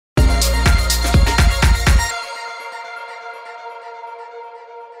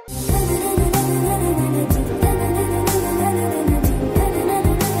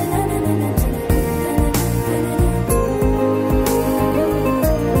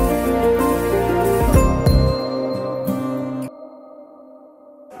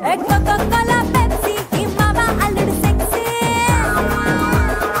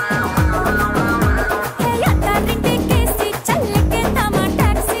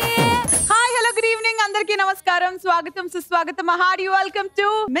స్వాగతం సుస్వాగతం Hardy welcome to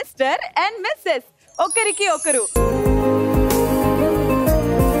mister and missus ఒకరికి ఒకరు.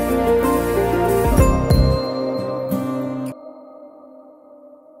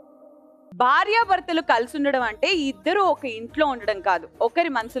 భార్యాభర్తలు కలిసి ఉండడం అంటే ఇద్దరు ఒక ఇంట్లో ఉండడం కాదు,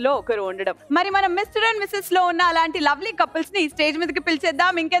 ఒకరి మనసులో ఒకరు ఉండడం. మరి మనం మిస్టర్ అండ్ మిస్సెస్ లో ఉన్న అలాంటి లవ్లీ కపుల్స్ ని స్టేజ్ మీదకి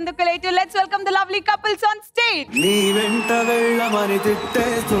పిలిచేద్దాం. ఇంకెందుకు late, let's welcome the lovely couples on stage. నీ వెంట వెళ్ళమని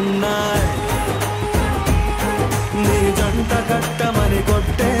తిట్టేస్తున్నాయి, నీ జంట కట్టమని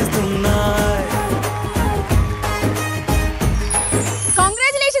కొట్టేస్తున్నాయి.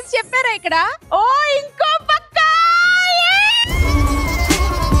 కంగ్రాచులేషన్స్ చెప్పారా ఇక్కడ? ఓ ఇంకో పక్క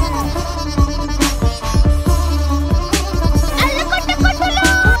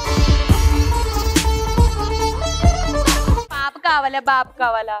కావాలా, బాబు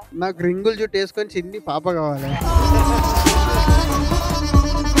కావాలా? నాకు రింగులు జుట్టు వేసుకొని చిన్ని పాప కావాలి.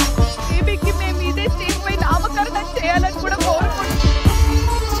 బేబీకి మేము ఇదే స్టేజ్ పై నామకరణం చేయాలని కూడా కోరుకుంటున్నాం.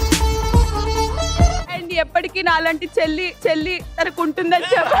 అండ్ ఎప్పటికీ నాలాంటి చెల్లి తనకు ఉంటుందని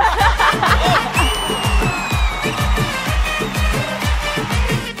చెప్ప.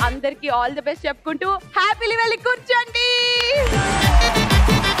 అందరికి ఆల్ ది బెస్ట్ చెప్పుకుంటూ హ్యాపీలీ వెళ్ళి కూర్చోండి.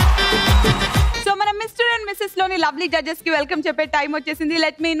 సో మనం మిస్టర్ అండ్ మిస్సెస్ లోని లవ్లీ జడ్జెస్ కి వెల్కమ్ చెప్పే టైం వచ్చేసింది.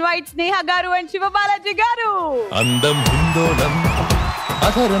 లెట్ మీ ఇన్వైట్ స్నేహ గారు అండ్ శివబాలాజీ గారు. అందం హిందోళం,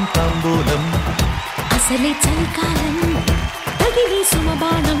 అధరం తాంబూలం, అసలే చలికాలం, తగిలి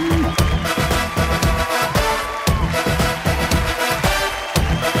సుమబాణం.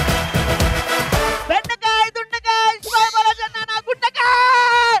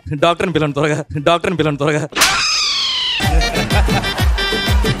 డాక్టర్ని పిల్లని త్వరగా.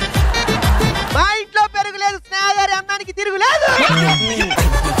 మా ఇంట్లో పెరుగులేదు, స్నేహ గారి అన్నానికి తిరుగులేదు.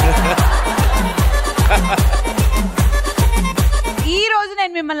 ఈ రోజు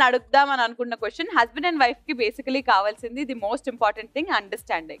నేను మిమ్మల్ని అడుగుదామని అనుకున్న క్వశ్చన్, హస్బెండ్ అండ్ వైఫ్ కి బేసికలీ కావాల్సింది the most important thing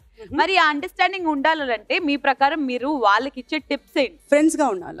understanding. మరి ఆ అండర్స్టాండింగ్ ఉండాలంటే మీ ప్రకారం మీరు వాళ్ళకి ఇచ్చే టిప్స్ ఏంటి? ఫ్రెండ్స్ గా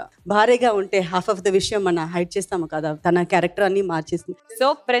ఉండాలి. భార్యగా ఉంటే హాఫ్ ఆఫ్ ద విషయం మనం హైడ్ చేస్తాము కదా, తన క్యారెక్టర్ అన్ని మార్చేస్తుంది. సో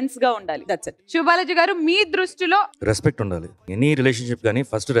ఫ్రెండ్స్ గా ఉండాలి. That's it. శివబాలాజీ గారు మీ దృష్టిలో? రెస్పెక్ట్ ఉండాలి. ఎనీ రిలేషన్షిప్ కానీ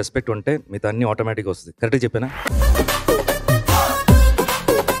ఫస్ట్ రెస్పెక్ట్ ఉంటే మిగతా అన్ని ఆటోమేటిక్ వస్తుంది. కరెక్ట్గా చెప్పానా?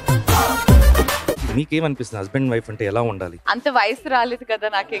 మీకేమనిపిస్తుంది హస్బెండ్ వైఫ్ అంటే ఎలా ఉండాలి? అంత వయసు రాలేదు కదా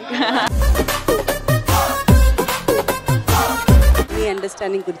నాకు ఇంకా. మీ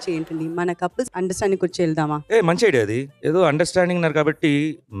అండర్స్టాండింగ్ గురించి ఏంటండి? మన కపుల్స్ అండర్స్టాండింగ్ గురించి వెళ్దామా? మంచి ఐడియా అది. ఏదో అండర్స్టాండింగ్ ఉన్నారు కాబట్టి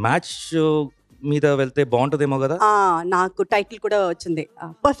మ్యాచ్ మీద వెళ్తే బాగుంటుందేమో కదా. నాకు టైటిల్ కూడా వచ్చింది,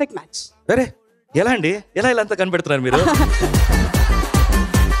 పర్ఫెక్ట్ మ్యాచ్. అరే ఎలా అండి, ఎలా అంతా కనిపెడుతున్నారు మీరు?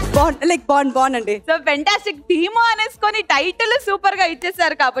 బాండ్ అండి. So fantastic theme అనేసుకొని title super గా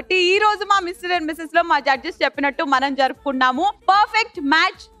ఇచ్చేసారు. కాబట్టి ఈ రోజు మా మిస్టర్ అండ్ మిస్సెస్ లో మా జడ్జెస్ చెప్పినట్టు మనం జరుపుకున్నాము perfect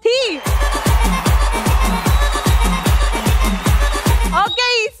match theme. Okay,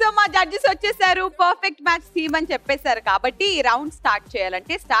 so మా జడ్జెస్ వచ్చేసారు, పర్ఫెక్ట్ మ్యాచ్ థీమ్ అని చెప్పేశారు. కాబట్టి ఈ రౌండ్ స్టార్ట్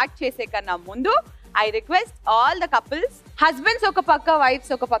చేయాలంటే స్టార్ట్ చేసే కన్నా ముందు I request all the couples, husbands ఒక పక్క,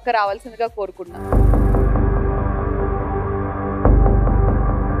 వైఫ్స్ ఒక పక్క రావాల్సిందిగా కోరుకుంటున్నాం.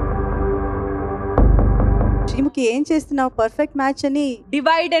 శ్రీముఖి ఏం చేస్తున్నావు? పర్ఫెక్ట్ మ్యాచ్ అని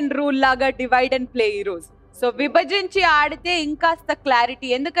డివైడ్ అండ్ రూల్ లాగా డివైడ్ అండ్ ప్లే ఈ రోజు. సో విభజించి ఆడితే ఇంకాస్త క్లారిటీ.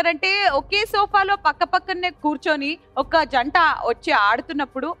 ఎందుకంటే ఒకే సోఫాలో పక్క పక్కనే కూర్చొని ఒక జంట వచ్చి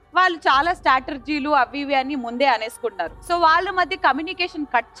ఆడుతున్నప్పుడు వాళ్ళు చాలా స్ట్రాటజీలు అవి ఇవి అని ముందే అనేసుకుంటారు. సో వాళ్ళ మధ్య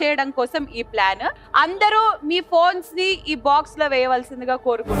కమ్యూనికేషన్ కట్ చేయడం కోసం ఈ ప్లాన్. అందరూ మీ ఫోన్స్ ని ఈ బాక్స్ లో వేయవలసిందిగా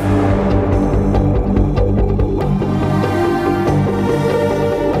కోరుకుంటున్నారు.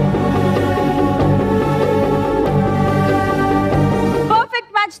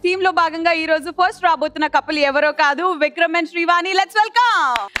 థీమ్ లో భాగంగా ఈ రోజు ఫస్ట్ రాబోతున్న కపుల్ ఎవరో కాదు, Vikram and Srivani. Let's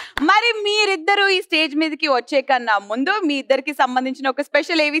welcome. మరి మీరిద్దరు ఈ స్టేజ్ మీదకి వచ్చే కన్నా ముందు మీ ఇద్దరికి సంబంధించిన ఒక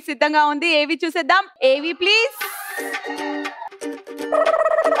స్పెషల్ ఏవి సిద్ధంగా ఉంది. ఏవి చూసేద్దాం. ఏవి ప్లీజ్.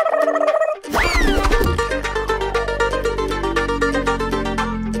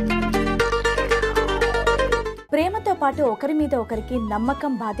 ప్రేమతో పాటు ఒకరి మీద ఒకరికి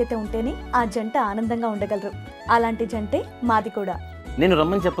నమ్మకం, బాధ్యత ఉంటేనే ఆ జంట ఆనందంగా ఉండగలరు. అలాంటి జంటే మాది కూడా. నేను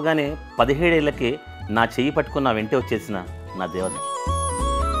రమ్మని చెప్పగానే 17 ఏళ్లకి నా చెయ్యి పట్టుకున్న వెంటే వచ్చేసిన నా దేవత.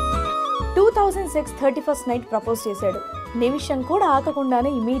 2006 31st నైట్ ప్రపోజ్ చేశాడు. నిమిషం కూడా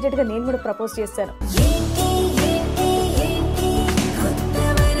ఆగకుండానే ఇమీడియట్ గా నేను కూడా ప్రపోజ్ చేశాను.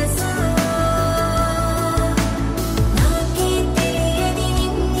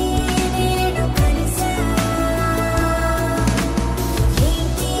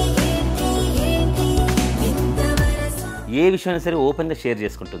 ఏ విషయమైనా సరే ఓపెన్గా షేర్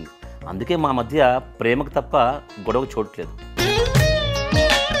చేసుకుంటుంది. అందుకే మా మధ్య ప్రేమకు తప్ప గొడవ చూడట్లేదు.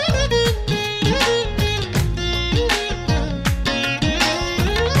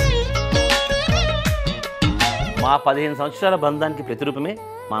 మా 15 సంవత్సరాల బంధానికి ప్రతిరూపమే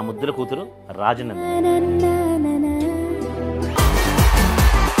మా ముద్దుల కూతురు రాజనందిని.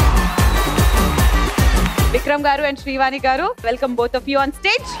 విక్రమ్ గారు అండ్ శ్రీవాణి గారు, welcome both of you on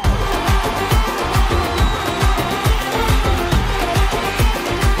stage.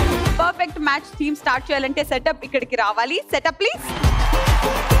 Perfect match team start చేయాలంటే సెటప్ ఇక్కడికి రావాలి. Setup please.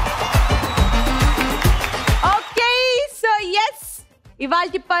 Okay, so yes,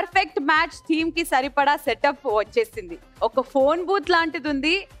 ఇవాల్టి పర్ఫెక్ట్ మ్యాచ్ టీమ్ కి సరిపడా సెటప్ వచ్చేసింది. ఒక ఫోన్ బూత్ లాంటిది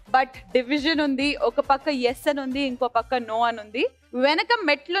ఉంది, బట్ డివిజన్ ఉంది. ఒక పక్క ఎస్ అని ఉంది, ఇంకో పక్క నో అని ఉంది. వెనక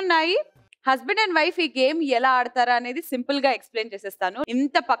మెట్లున్నాయి. హస్బెండ్ అండ్ వైఫ్ ఈ గేమ్ ఎలా ఆడతారా అనేది సింపుల్ గా ఎక్స్ప్లెయిన్ చేసేస్తాను.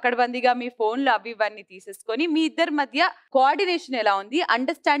 ఇంత పక్కడబందిగా మీ ఫోన్లు అవి ఇవన్నీ తీసేసుకొని మీ ఇద్దరి మధ్య కోఆర్డినేషన్ ఎలా ఉంది,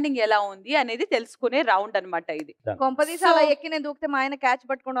 అండర్స్టాండింగ్ ఎలా ఉంది అనేది తెలుసుకునే రౌండ్ అన్నమాట ఇది. కొంపదీసి అలా ఎక్కి నేను దూకితే మా ఆయన క్యాచ్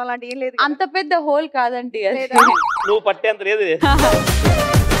పట్టుకోవడం అలాంటి ఏం లేదు. అంత పెద్ద హోల్ కాదండి అది. నువ్వు పట్టేంత లేదు.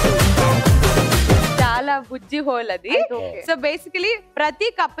 చాలా బుజ్జి హోల్ అది. సో బేసికలీ ప్రతి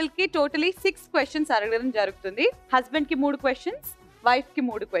కపుల్ కి టోటలీ 6 క్వశ్చన్స్ అడగడం జరుగుతుంది. హస్బెండ్ కి 3 క్వశ్చన్స్, వైఫ్ కి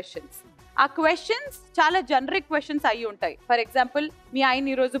 3 క్వశ్చన్స్. ఆ క్వశ్చన్స్ చాలా జనరిక్ క్వశ్చన్స్ అయ్యి ఉంటాయి. ఫర్ ఎగ్జాంపుల్, మీ ఆయన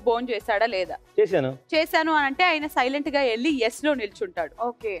ఈ రోజు భోజనం చేశాడా లేదా? చేశాను అని అంటే ఆయన సైలెంట్ గా వెళ్ళి ఎస్ లో నిల్చుంటాడు.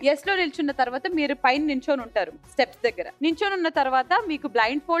 ఎస్ లో నిల్చున్న తర్వాత మీరు పైన నిల్చొని ఉంటారు స్టెప్స్ దగ్గర. నిల్చొని ఉన్న తర్వాత మీకు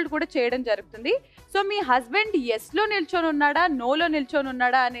బ్లైండ్ ఫోల్డ్ కూడా చేయడం జరుగుతుంది. సో మీ హస్బెండ్ ఎస్ లో నిల్చొని ఉన్నాడా, నో లో నిల్చొని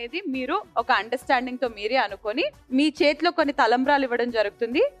ఉన్నాడా అనేది మీరు ఒక అండర్స్టాండింగ్ తో మీరే అనుకొని మీ చేతిలో కొన్ని తలంబ్రాలు ఇవ్వడం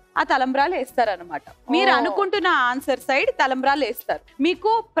జరుగుతుంది. ఆ తలంబ్రాలు వేస్తారనమాట. మీరు అనుకుంటున్న ఆన్సర్ సైడ్ తలంబ్రాలు వేస్తారు.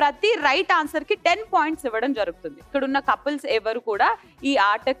 మీకు ప్రతి రైట్ ఆన్సర్ కి 10 పాయింట్స్ ఇవ్వడం జరుగుతుంది. ఇక్కడ ఉన్న కపుల్స్ ఎవరు కూడా ఈ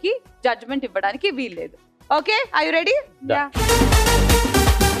ఆటకి జడ్జ్మెంట్ ఇవ్వడానికి వీల్లేదు. Okay, are you ready?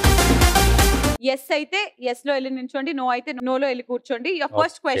 Yes అయితే ఎస్ లో వెళ్ళి నిల్చోండి, నో అయితే నో లో వెళ్ళి కూర్చోండి. యువర్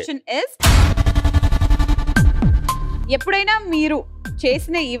ఫస్ట్ క్వశ్చన్ ఇస్, ఎప్పుడైనా మీరు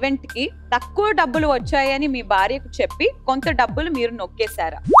చేసిన ఈవెంట్ కి తక్కువ డబ్బులు వచ్చాయని మీ భార్యకు చెప్పి కొంత డబ్బులు మీరు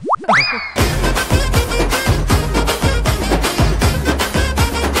నొక్కేశారా?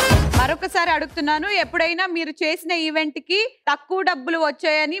 మరొకసారి అడుగుతున్నాను, ఎప్పుడైనా మీరు చేసిన ఈవెంట్ కి తక్కువ డబ్బులు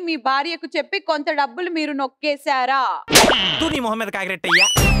వచ్చాయని మీ భార్యకు చెప్పి కొంత డబ్బులు మీరు నొక్కేశారా?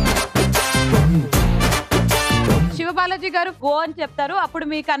 శివబాలాజీ గారు గో అని చెప్తారు. అప్పుడు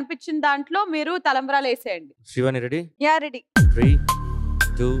మీకు అనిపించిన దాంట్లో మీరు తలంబ్రాలు వేసేయండి. Shivani ready? Yeah ready. 3,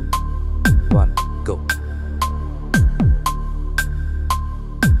 2, 1 go.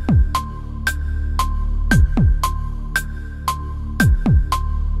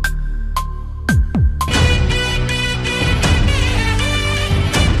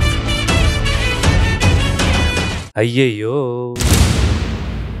 అయ్యయ్యో,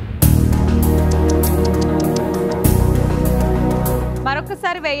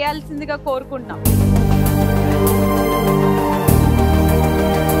 మరొకసారి వేయాల్సిందిగా కోరుకుంటున్నాం.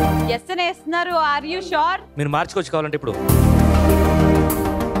 ఎస్ అని వేస్తున్నారు. Are you sure? మీరు మార్చుకోవచ్చు కావాలంటే ఇప్పుడు.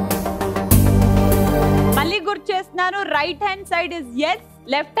 మళ్ళీ గుర్తు చేస్తున్నాను, right hand side is yes,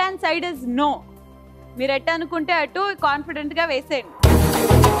 left hand side is no. మీరు ఎట్టు అనుకుంటే అటు కాన్ఫిడెంట్ గా వేసేయండి.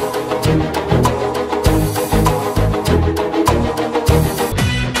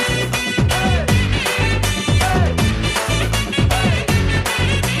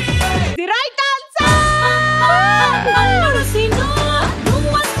 The right answer.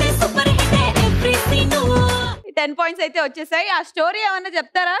 10 పాయింట్స్ అయితే వచ్చేసాయి. ఆ స్టోరీ ఏమన్నా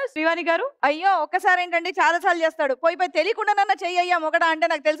చెప్తారా శ్రీవాణి గారు? అయ్యో, ఒక్కసారి ఏంటంటే చాలా సార్లు చేస్తాడు. పోయి తెలియకుండా నన్న చెయ్యయ్యా ఒకడా అంటే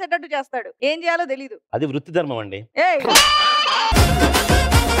నాకు తెలిసేటట్టు చేస్తాడు. ఏం చేయాలో తెలీదు. అది వృత్తి ధర్మం అండి.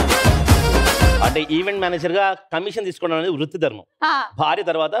 అంటే ఈవెంట్ మేనేజర్ గా కమిషన్ తీసుకోవడం అనేది వృత్తి ధర్మం. భార్య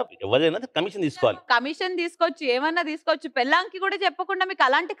తర్వాత ఎవరైనా కమిషన్ తీసుకోవాలి. కమిషన్ తీసుకోవచ్చు, ఏమన్నా తీసుకోవచ్చు. పెళ్ళాంకి కూడా చెప్పకుండా మీకు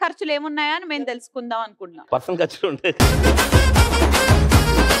అలాంటి ఖర్చులు ఏమున్నాయా అని మేము తెలుసుకుందాం అనుకుంటున్నాం. పర్సనల్ ఖర్చులు ఉంటాయి.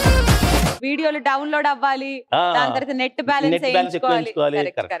 వీడియోలు డౌన్లోడ్ అవ్వాలి, దాని తర్వాత నెట్ బ్యాలెన్స్ వేయించుకోవాలి.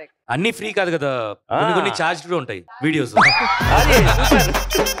 అన్ని ఫ్రీ కాదు కదా, కొన్ని చార్జ్ కూడా ఉంటాయి వీడియోస్.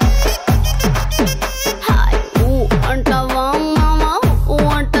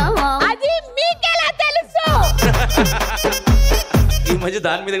 అది మీకెలా తెలుసు? ఈ మధ్య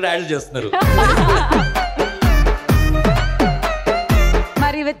దాని మీద యాడ్ చేస్తున్నారు.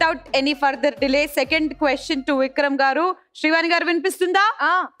 మరి without any further delay, second question to Vikram గారు. శ్రీవాణి గారు వినిపిస్తుందా?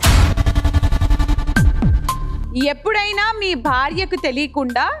 ఎప్పుడైనా మీ భార్యకు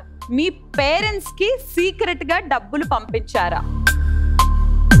తెలియకుండా మీ పేరెంట్స్ కి సీక్రెట్ గా డబ్బులు పంపించారా?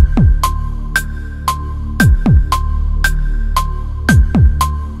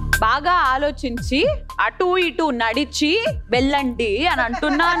 బాగా ఆలోచించి అటు ఇటు నడిచి వెళ్ళండి అని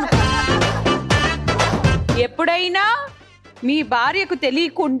అంటున్నాను. ఎప్పుడైనా మీ భార్యకు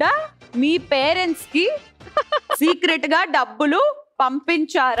తెలియకుండా మీ పేరెంట్స్ కి సీక్రెట్ గా డబ్బులు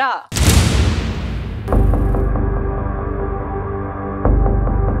పంపించారా?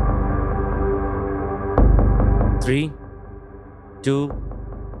 3, 2,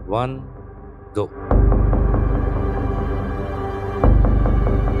 1, go.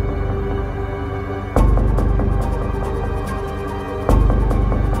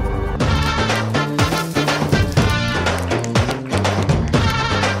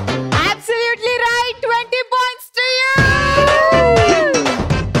 Absolutely right. 20 points to you.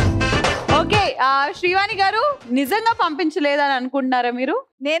 Okay, Srivani గారు నిజంగా పంపించలేదని అనుకుంటున్నారా మీరు?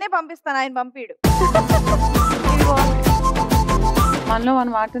 నేనే పంపిస్తాను, ఆయన పంపిడు. మనలో మన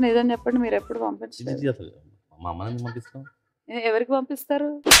మాట నిజం చెప్పండి, మీరు ఎప్పుడు పంపించలేదు. మా అమ్మని పంపిస్తాం. ఎవరికి పంపిస్తారు?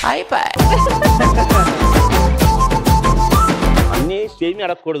 అన్ని స్టేజ్ మీద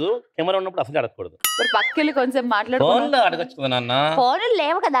అడగకూడదు, కెమెరా ఉన్నప్పుడు అసలు అడగకూడదు. పక్కకి కొంచెం మాట్లాడు. ఫోన్లో అడగచ్చు కదా నాన్న. ఫోన్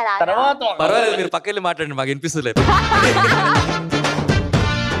లేవు కదా తర్వాత పర్వాలేదు, మీరు పక్కకి మాట్లాడండి, మాకు వినిపిస్తలేదు.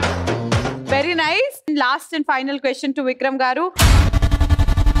 Very nice. Last and final question to Vikram గారు.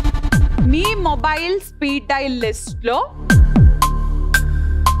 మీ మొబైల్ స్పీడ్ డయల్ లిస్ట్ లో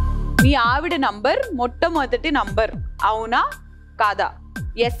మీ ఆవిడ నంబర్ మొట్టమొదటి నంబర్, అవునా కాదా?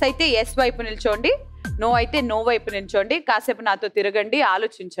 ఎస్ అయితే ఎస్ వైపు నిల్చోండి, నో అయితే నో వైపు నిల్చోండి. కాసేపు నాతో తిరగండి,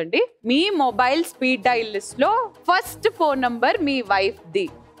 ఆలోచించండి. మీ మొబైల్ స్పీడ్ డయల్ లిస్ట్ లో first phone number me wife the,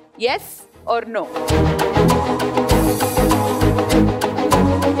 yes are no?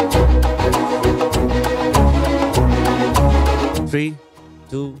 3,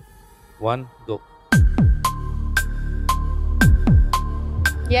 2, 1, go.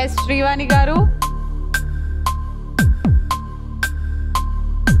 Yes Srivani గారు.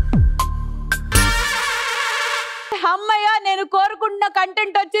 అమ్మయ్య, నేను కోరుకున్న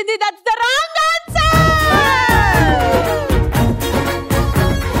కంటెంట్ వచ్చింది. That's the wrong answer.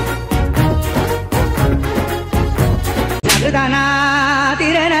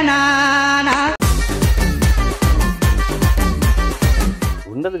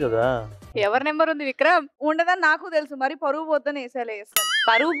 ఉండదు కదా. ఎవరి నెంబర్ ఉంది విక్రమ్? ఉండదని నాకు తెలుసు, మరి పరువు పోద్దని వేసాలే వేస్తాను.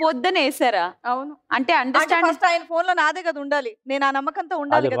 పరువు పొద్దున వేసారా? అవును. అంటే అండర్స్టాండ్. ఫస్ట్ ఆయన ఫోన్ లో నాదే కదా ఉండాలి, నేను ఆ నమ్మకంతో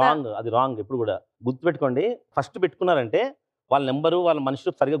ఉండాలి అది కదా. రాంగ్, అది రాంగ్. ఎప్పుడు కూడా గుర్తుపెట్టుకోండి, ఫస్ట్ పెట్టుకున్నారంటే వాళ్ళ నెంబరు వాళ్ళ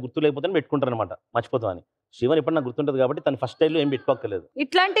మనుషులు సరిగా గుర్తు లేకపోతే పెట్టుకుంటారు అనమాట, మర్చిపోతాం అని. శివన్ ఇప్పుడు నాకు గుర్తుంటది కాబట్టి తన ఫస్ట్ స్టైల్లో ఏం పెట్టుకోక్కర్లేదు.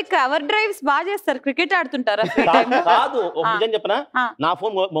 ఇట్లాంటి కవర్ డ్రైవ్స్ బాగా చేస్తారు. క్రికెట్ ఆడుతుంటారా? కాదు, ఒక నిజం చెప్పనా, నా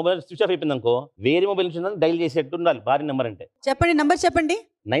ఫోన్ మొబైల్ స్విచ్ ఆఫ్ అయిపోయింది అనుకో, వేరే మొబైల్ నుంచి డైల్ చేసేట్టు ఉండాలి భార్య నెంబర్ అంటే. చెప్పండి, నంబర్ చెప్పండి.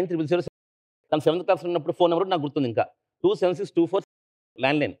 9300. తను 7th క్లాస్ ఉన్నప్పుడు ఫోన్ నెంబర్ నాకు గుర్తుంది ఇంకా. 27624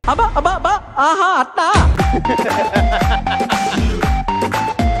 ల్యాండ్ లైన్.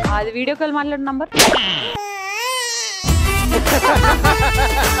 అది వీడియో కాల్ మాట్లాడిన నంబర్.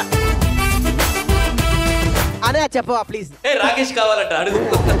 అనే చెప్పవా ప్లీజ్, రాకేష్ కావాలంట, అడుగు.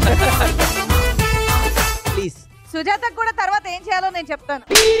 ప్లీజ్. సుజాతకు కూడా తర్వాత ఏం చేయాలో నేను చెప్తాను.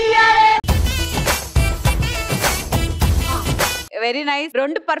 Very nice.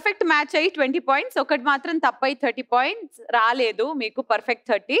 2 పర్ఫెక్ట్ మ్యాచ్ అయ్యి 20 పాయింట్స్, ఒకటి మాత్రం తప్పై 30 పాయింట్స్ రాలేదు మీకు. పర్ఫెక్ట్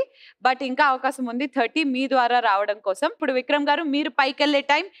 30, బట్ ఇంకా అవకాశం ఉంది 30 మీ ద్వారా రావడం కోసం. ఇప్పుడు విక్రమ్ గారు, మీరు పైకి వెళ్ళే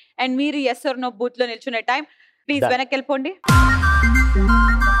టైం అండ్ మీరు ఎస్ ఆర్ నో బూత్ లో నిల్చునే టైం. ప్లీజ్ వెనక్కి వెళ్ళిపోండి.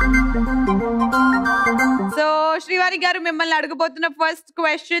 సో శ్రీవాణి గారు, మిమ్మల్ని అడగబోతున్న ఫస్ట్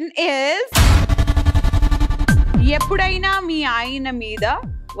క్వశ్చన్ ఇస్, ఎప్పుడైనా మీ ఆయన మీద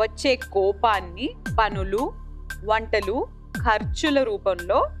వచ్చే కోపాన్ని పనులు, వంటలు, ఖర్చుల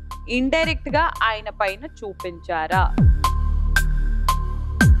రూపంలో ఇండైరెక్ట్ గా ఆయన పైన చూపించారా?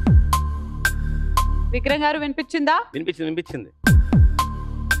 విక్రమ్ గారు వినిపించిందా? వినిపించింది.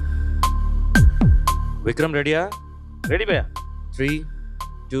 విక్రమ్ రెడీయా? రెడీ భయ్యా. 3,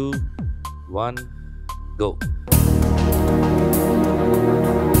 2, 1, go.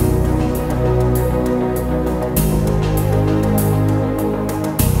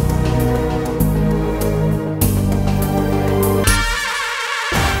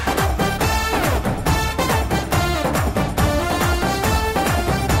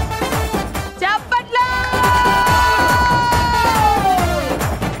 చప్పట్లు!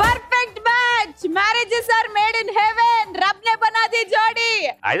 Perfect match. Marriages are made in heaven. Rub నే బనా ది జోడీ.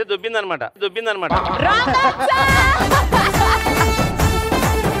 అయితే దొబ్బిందనమాట. Wrong answer.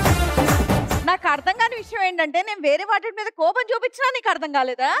 నాకు అర్థం కాని విషయం ఏంటంటే, నేను వేరే వాటి మీద కోపం చూపించినా నీకు అర్థం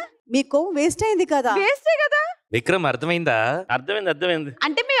కాలేదా? మీ కోపం వేస్ట్ అయింది కదా. వేస్టే కదా. విక్రమ్ అర్థమైందా? అర్థమైంది.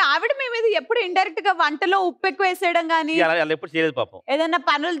 అంటే మీ ఆవిడ మీ మీద ఎప్పుడు ఇండైరెక్ట్ గా వంటలో ఉప్పు ఎక్కువ వేసేయడం గానీ, అలా ఎప్పుడు చేయలేదు పాపం. ఏదైనా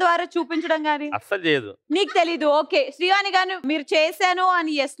పనుల ద్వారా చూపించడం గానీ అస్సలు చేయదు. నీకు తెలీదు. ఓకే శ్రీవాణి గారు, మీరు చేశాను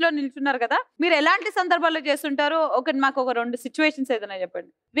అని ఎస్ లో నిల్చున్నారు కదా, మీరు ఎలాంటి సందర్భాల్లో చేస్తుంటారు? మాకు ఒక 2 సిచ్యువేషన్స్ ఏదైనా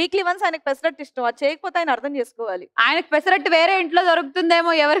చెప్పండి. వీక్లీ వన్స్ ఆయనకు పెసరట్టు ఇష్టం, అది చేయకపోతే ఆయన అర్థం చేసుకోవాలి. ఆయనకు పెసరట్టు వేరే ఇంట్లో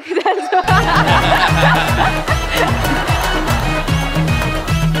దొరుకుతుందేమో, ఎవరికి తెలుసు.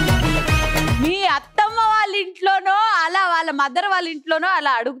 మీ అత్తమ్మ వాళ్ళ ఇంట్లోనో అలా వాళ్ళ మదర్ వాళ్ళ ఇంట్లోనో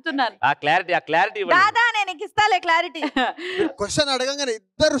అలా అడుగుతున్నాను. ఆ క్లారిటీ దాదా నేను నీకు ఇస్తాలే క్లారిటీ. క్వశ్చన్ అడగంగానే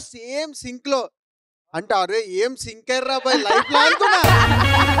ఇద్దరు సేమ్ సింక్ లో అంటే అరే ఏం సింక్ అయ్యారా బాయ్ లైఫ్ లో అనుకున్నా.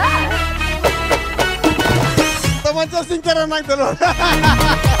 ఎంత మంచిగా సింక్ అయ్యారా నాకు తెలియదు.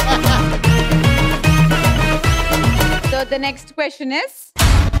 So the next question is,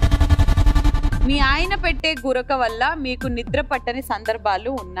 మీ ఆయన పెట్టే గురక వల్ల మీకు నిద్ర పట్టని సందర్భాలు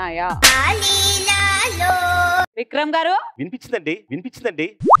ఉన్నాయా? విక్రమ్ గారు వినిపించిందండి.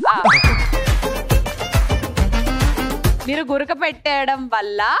 మీరు గురక పెట్టడం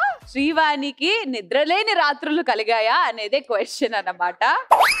వల్ల శ్రీవాణికి నిద్రలేని రాత్రులు కలిగాయా అనేదే క్వశ్చన్ అన్నమాట.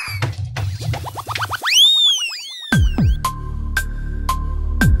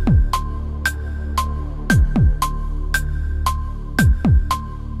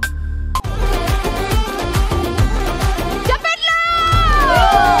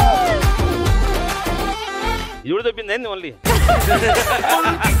 ఇది చెప్పింది ఓన్లీ.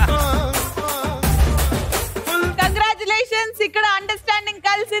 కంగ్రాచులేషన్స్, ఇక్కడ అండర్స్టాండింగ్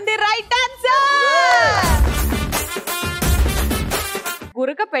కలిసింది. Right answer.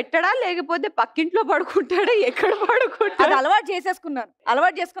 గురక పెట్టడా లేకపోతే పక్కింట్లో పడుకుంటాడా, ఎక్కడ అది పడుకుంటాడు? అలవాటు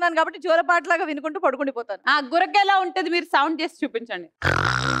చేసుకున్నాను కాబట్టి జోలపాటలాగా వినుకుంటూ పడుకుండిపోతాను. ఆ గురక ఎలా ఉంటది మీరు సౌండ్ చేసి చూపించండి.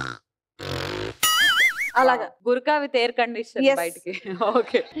 అలాగా గురక విత్ ఎయిర్ కండిషన్ Yes. బయటికి.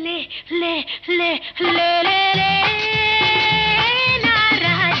 Okay,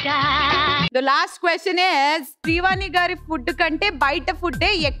 the last question is, Srivani గారి ఫుడ్ కంటే బయట ఫుడ్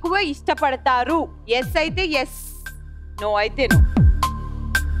ఎక్కువ ఇష్టపడతారు? ఎస్ అయితే ఎస్, నో అయితే నో.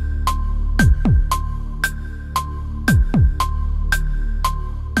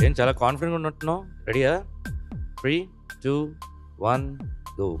 ఏం చాలా కాన్ఫిడెంట్ ఉన్నట్టున్నావు. రెడీయా? 3, 2, 1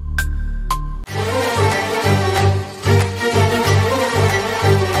 గో.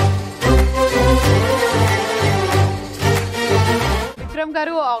 విక్రమ్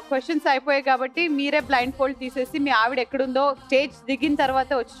గారు క్వశ్చన్స్ అయిపోయాయి కాబట్టి మీరే బ్లైండ్ ఫోల్డ్ తీసేసి మీ ఆవిడ ఎక్కడుందో స్టేజ్ దిగిన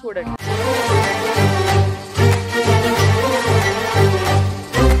తర్వాత వచ్చి చూడండి.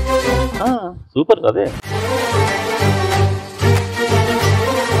 సూపర్. అదే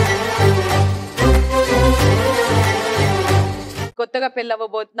కొత్తగా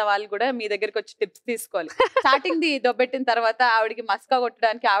పెళ్ళవ్వబోతున్న వాళ్ళు కూడా మీ దగ్గరికి వచ్చి టిప్స్ తీసుకోవాలి. స్టార్టింగ్ ది దొబ్బెట్టిన తర్వాత ఆవిడకి మస్కా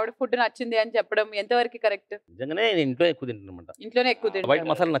కొట్టడానికి ఆవిడ ఫుడ్ నచ్చింది అని చెప్పడం ఎంతవరకు కరెక్ట్? నిజంగానే నేను ఇంట్లో ఎక్కువ తింటానమాట. ఇంట్లోనే ఎక్కువ బయట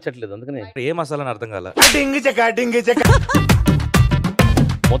తింటారు. మసాలా నచ్చట్లేదు, అందుకని ఏ మసాలా అని అర్థం కాల.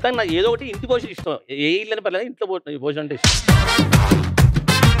 మొత్తం నాకు ఏదో ఒకటి ఇంటి భోజనం ఇష్టం. ఏ ఇల్లు పర్లేదు, ఇంట్లో భోజనం అంటే ఇష్టం.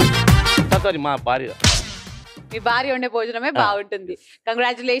 సారీ, మా భార్య. మీ భార్య ఉండే భోజనమే బాగుంటుంది.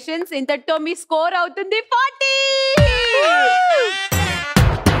 కంగ్రాచులేషన్స్, ఇంతటితో మీ స్కోర్ అవుతుంది 40.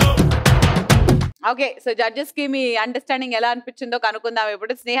 ఓకే, సో జడ్జెస్ కి మీ అండర్స్టాండింగ్ ఎలా అనిపించిందో కనుక్కుందాం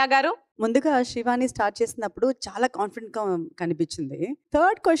ఇప్పుడు. స్నేహ గారు, ముందుగా శివాని స్టార్ట్ చేసినప్పుడు చాలా కాన్ఫిడెంట్ గా కనిపించింది.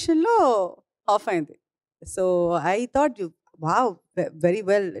 థర్డ్ క్వశ్చన్ లో ఆఫ్ అయింది. So I thought wow very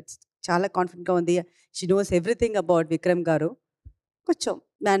well, it's చాలా కాన్ఫిడెంట్ గా ఉంది. She knows everything about Vikram గారు. కొంచెం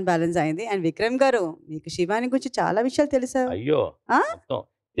మ్యాన్ బ్యాలెన్స్ అయింది. అండ్ విక్రమ్ గారు, మీకు శివాని గురించి చాలా విషయాలు తెలుసా? అయ్యో,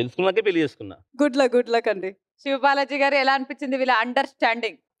 తెలుసుకున్నాకే పెళ్లి చేసుకున్నా. గుడ్ లక్ అండి. శివబాలాజీ గారు, ఎలా అనిపించింది వీళ్ళ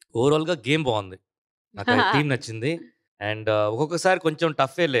అండర్స్టాండింగ్? ఓవరాల్ గా గేమ్ బాగుంది, నాకు టీం నచ్చింది. అండ్ ఒక్కొక్కసారి కొంచెం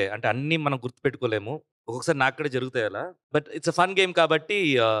టఫ్ లే, అంటే అన్ని మనం గుర్తుపెట్టుకోలేము. ఒక్కొక్కసారి నాకు కూడా జరుగుతాయి అలా. బట్ ఇట్స్ ఫన్ గేమ్ కాబట్టి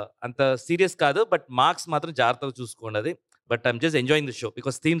అంత సీరియస్ కాదు. బట్ మార్క్స్ మాత్రం జాగ్రత్తగా చూసుకోండి. But I'm just enjoying the show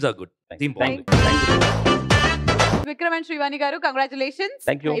because themes are good. Theme బాగుంది. విక్రమ్ అండ్ శ్రీవాణి గారు, కంగ్రాచులేషన్స్.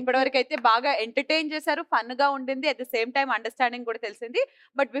 Thank you. ఇప్పటివరకు అయితే బాగా ఎంటర్టైన్ చేశారు, ఫన్ గా ఉండింది, at the same time understanding కూడా తెలిసింది.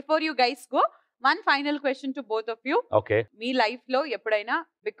 But before you guys go, one final question to both of you. Okay, me life లో ఎప్పుడైనా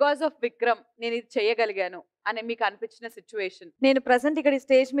బికాస్ ఆఫ్ విక్రమ్ నేను ఇది చేయగలిగాను అని మీకు అనిపించిన సిచ్యువేషన్? నేను ప్రెసెంట్ ఇక్కడ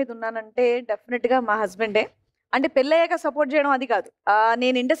స్టేజ్ మీద ఉన్నానంటే డెఫినెట్ గా మా హస్బెండే. అంటే పెళ్ళయ్యాక సపోర్ట్ చేయడం అది కాదు,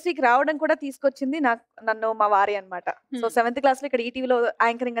 నేను ఇండస్ట్రీకి రావడం కూడా తీసుకొచ్చింది నన్ను మా వారి అన్నమాట. సో 7th క్లాస్ లో ఇక్కడ ఈటీవీలో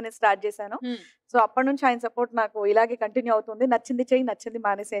యాంకరింగ్ అనేది స్టార్ట్ చేశాను. సో అప్పటి నుంచి ఆయన సపోర్ట్ నాకు ఇలాగే కంటిన్యూ అవుతుంది. నచ్చింది చెయ్యి, నచ్చింది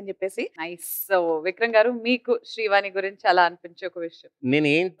మానేసి అని చెప్పేసి. నైస్. సో విక్రమ్ గారు, మీకు శ్రీవాణి గురించి అలా అనిపించే ఒక విషయం? నేను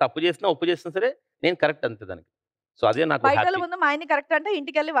ఏం తప్పు చేసినా ఒప్పు చేసినా సరే నేను కరెక్ట్ అంతే దానికి. సో అదే నాకు బయట happy. ముందు మా ఆయన కరెక్ట్ అంటే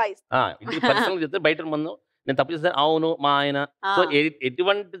ఇంటికి వెళ్ళి వాయిస్ ఇంటికి పర్సనల్ చెప్తే బయట ముందు నేను తప్పు చేస్తే అవును మా ఆయన. సో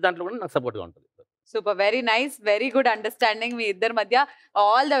ఎటువంటి దాంట్లో కూడా నాకు సపోర్ట్ గా ఉంటుంది. Super, very nice, very good understanding మీ ఇద్దరి మధ్య.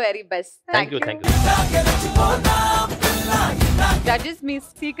 All the very best. Thank you. Judges, me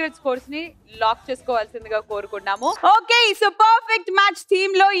secret scores ని లాక్ చేసుకోవాల్సిందిగా కోరుకుంటున్నాము. Okay, so perfect match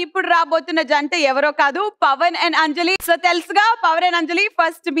theme లో ఇప్పుడు రాబోతున్న జంట ఎవరో కాదు, పవన్ అండ్ అంజలి. సో తెలుసుగా, పవన్ అండ్ అంజలి,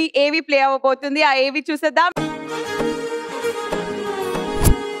 ఫస్ట్ మీ ఏవి ప్లే అవ్వబోతుంది, ఆ ఏవి చూసేద్దాం.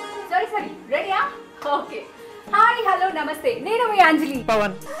 సరే రెడీయా? ఓకే, హాయ్ హలో నమస్తే, నేను మీ అంజలి.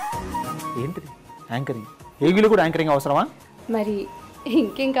 పవన్, ఏంటిది యాంకరింగ్? ఏవీలో కూడా యాంకరింగ్ అవసరమా? మరి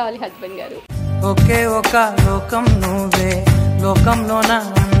ఇంకేం కావాలి హస్బెండ్ గారు? ఒకే ఒక లోకం నువ్వే, లోకంలోన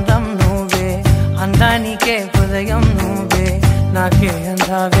అందం నువ్వే, అందానికే హృదయం నువ్వే, నాకే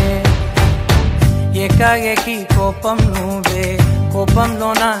అందావే. ఏకాఏకి కోపం నువ్వే,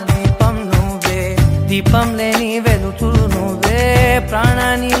 కోపంలోన దీపం నువ్వే, దీపం లేని వెలుతురు నువ్వే,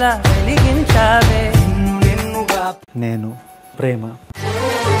 ప్రాణానిలా వెలిగించావే. నిన్నుగా నేను ప్రేమ.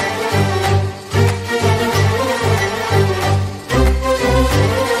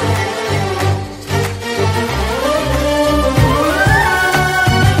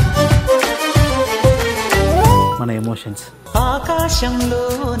 మన ఎమోషన్స్.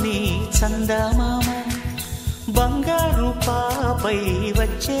 ఆకాశంలోని చందమామ బంగారు పాపై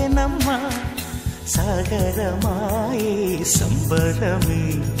వచ్చేనమ్మ, సాగరమాయే సంబరమే,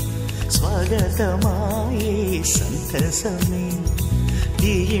 స్వాగతమాయే సంతసమే,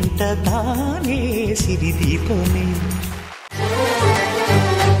 ఈ ఇంట దానే సిరిదీపమే.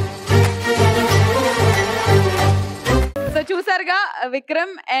 సో చూసారుగా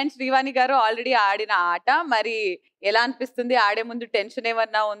విక్రమ్ అండ్ శ్రీవాణి గారు ఆల్రెడీ ఆడిన ఆట. మరి ఎలా అనిపిస్తుంది? ఆడే ముందు టెన్షన్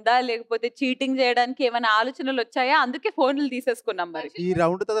ఏమన్నా ఉందా, లేకపోతే చీటింగ్ చేయడానికి ఏమైనా ఆలోచనలు వచ్చాయా? అందుకే ఫోన్లు తీసేసుకున్నాం. మరి ఈ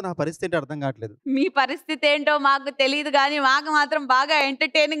రౌండ్ తో నా పరిస్థితి ఏంటో అర్థం కావట్లేదు. మీ పరిస్థితి ఏంటో మాకు తెలియదు, కానీ మాకు మాత్రం బాగా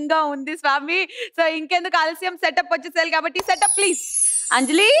ఎంటర్టైనింగ్ గా ఉంది స్వామి. సో ఇంకెందుకు ఆలస్యం, సెటప్ వచ్చేసారు కాబట్టి సెటప్ ప్లీజ్.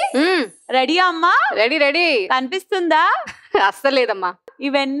 అంజలి రెడీయా అమ్మా? Ready ready. కనిపిస్తుందా? అస్సలేదమ్మా.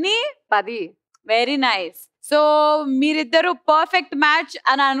 ఇవన్నీ 10. Very nice. సో మీరిద్దరు పర్ఫెక్ట్ మ్యాచ్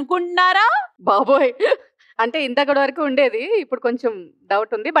అని అనుకుంటున్నారా? బాబోయ్, అంటే ఇంతకటి వరకు ఉండేది, ఇప్పుడు కొంచెం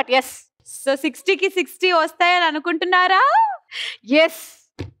డౌట్ ఉంది, బట్ ఎస్. సో 60కి 60 వస్తాయని అనుకుంటున్నారా? ఎస్.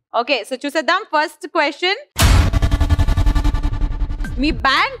 ఓకే, సో చూసేద్దాం. ఫస్ట్ క్వశ్చన్, మీ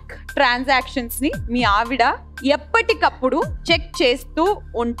బ్యాంక్ ట్రాన్సాక్షన్స్ ని మీ ఆవిడ ఎప్పటికప్పుడు చెక్ చేస్తూ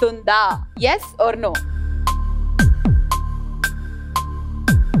ఉంటుందా? Yes are no?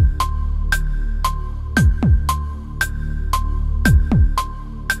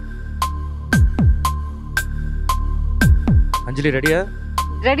 అంజలి రెడీయా?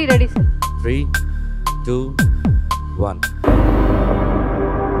 Ready ready sir. 3, 2, 1.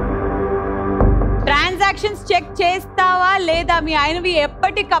 Transactions check చేస్తావా లేదా మీ ఆయనవి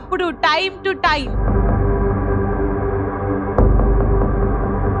ఎప్పటికప్పుడు, టైం టు టైం?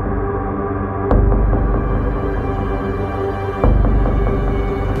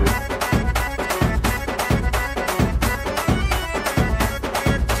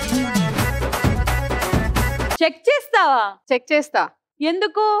 చెక్ చేస్తావా? చెక్ చేస్తా.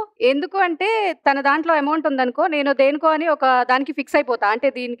 ఎందుకు? ఎందుకు అంటే తన దాంట్లో అమౌంట్ ఉందనుకో, నేను దేనికో అని ఒక దానికి ఫిక్స్ అయిపోతా, అంటే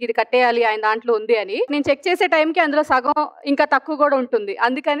దీనికి ఇది కట్టేయాలి ఆయన దాంట్లో ఉంది అని. నేను చెక్ చేసే టైంకి అందులో సగం ఇంకా తక్కువ కూడా ఉంటుంది,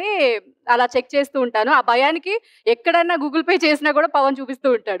 అందుకని అలా చెక్ చేస్తూ ఉంటాను. ఆ భయానికి ఎక్కడన్నా గూగుల్ పే చేసినా కూడా పవన్ చూపిస్తూ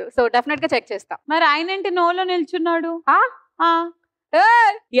ఉంటాడు. సో డెఫినెట్ గా చెక్ చేస్తా. మరి ఆయన ఏంటి నోలో నిల్చున్నాడు?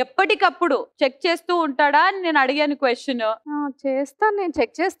 ఎప్పటికప్పుడు చెక్ చేస్తూ ఉంటాడా అని నేను అడిగాను క్వశ్చన్. చేస్తాను, నేను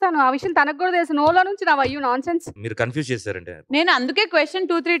చెక్ చేస్తాను. ఆ విషయం తనకు కూడా తెలుసు. నోలో నుంచి నా అయ్యో నాన్ సెన్స్. మీరు కన్ఫ్యూజ్ చేశారంటే నేను అందుకే క్వశ్చన్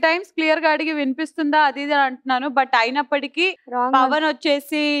 2-3 టైమ్స్ క్లియర్ గా అడిగి వినిపిస్తుందా అది ఇది అంటున్నాను. బట్ అయినప్పటికీ పవన్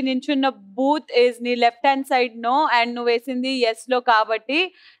వచ్చేసి నించున్న బూత్ ఇస్ నీ left hand side no and నువ్వు వేసింది ఎస్ లో, కాబట్టి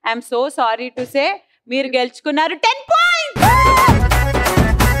I'm so sorry to say మీరు గెలుచుకున్నారు 10 పాయింట్స్.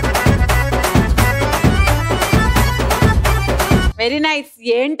 Very nice.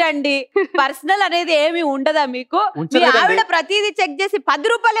 ఏంటండి పర్సనల్ అనేది ఏమి ఉండదా మీకు? మీ ఆవిడ ప్రతిదీ చెక్ చేసి 10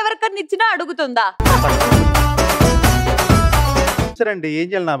 రూపాయలు ఎవరికన్నా ఇచ్చినా అడుగుతుందా? ఏం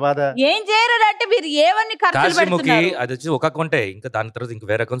చేయాలి నా బాధ? ఏం చేయరు అంటే మీరు ఏవన్నీ ఖర్చులు పెడుతున్నారు? అది వచ్చి ఒక అకౌంటే, ఇంకా దాని తర్వాత ఇంకా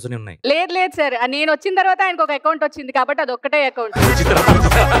వేరే అకౌంట్స్ ఉన్నాయి. లేదు లేదు సార్, నేను వచ్చిన తర్వాత ఆయనకు ఒక అకౌంట్ వచ్చింది కాబట్టి అది ఒక్కటే అకౌంట్.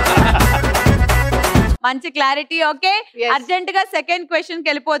 మంచి క్లారిటీ. ఓకే, అర్జెంట్ గా సెకండ్ క్వశ్చన్ కి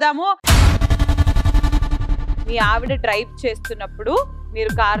వెళ్ళిపోదాము. మీ ఆవిడ డ్రైవ్ చేస్తున్నప్పుడు,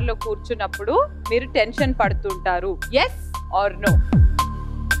 మీరు కారులో కూర్చున్నప్పుడు మీరు టెన్షన్ పడుతుంటారు, yes are no?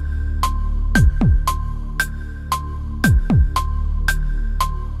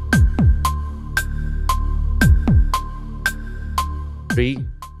 Three,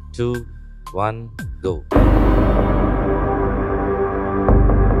 2, 1, go.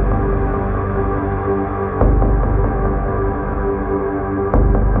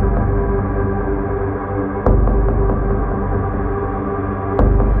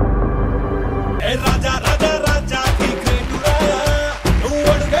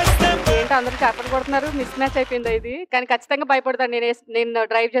 అందరూ చేపలు కొడుతున్నారు, మిస్ మ్యాచ్ అయిపోయింది ఇది. కానీ ఖచ్చితంగా భయపడతాను నేను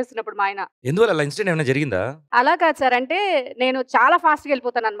డ్రైవ్ చేస్తున్నప్పుడు మా ఆయన. ఎందువల్ల అలా ఇన్సిడెంట్ ఏమైనా జరిగిందా? అలా కాదు సార్, అంటే నేను చాలా ఫాస్ట్ గా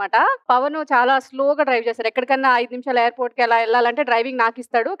వెళ్ళిపోతాను అనమాట. పవన్ చాలా స్లోగా డ్రైవ్ చేస్తారు. ఎక్కడికన్నా 5 నిమిషాలు ఎయిర్పోర్ట్ కి ఎలా వెళ్ళాలంటే డ్రైవింగ్ నాకు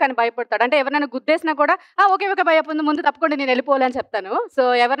ఇస్తాడు, కానీ భయపడతాడు. అంటే ఎవరైనా గుద్దేసినా కూడా ఓకే ఓకే భయ ముందు తప్పకుండా నేను వెళ్ళిపోవాలని చెప్తాను. సో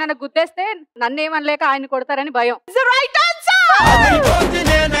ఎవరైనా గుద్దేస్తే నన్ను ఏమనలేక ఆయన కొడతారని భయం. Right answer.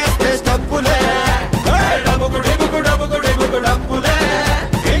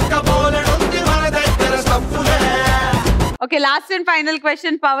 Okay, last and final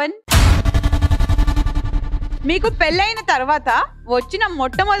question Pawan. మీకు పెళ్ళైన తర్వాత వచ్చిన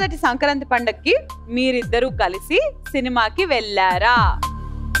మొట్టమొదటి సంక్రాంతి పండక్కి మీరిద్దరూ కలిసి సినిమాకి వెళ్ళారా?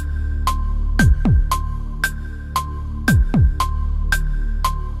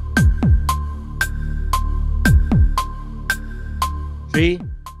 Three,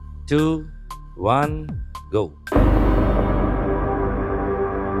 two, one, go.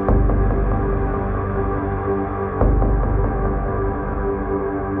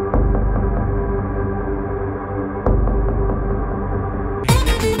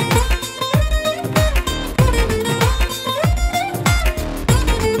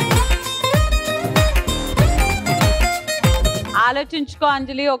 ఆలోచించుకో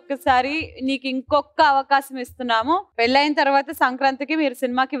అంజలి, ఒక్కసారి నీకు ఇంకొక అవకాశం ఇస్తున్నాము. పెళ్ళైన తర్వాత సంక్రాంతికి మీరు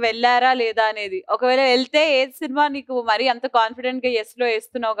సినిమాకి వెళ్ళారా లేదా అనేది. ఒకవేళ వెళ్తే ఏ సినిమా నీకు మరి అంత కాన్ఫిడెంట్ గా ఎస్ లో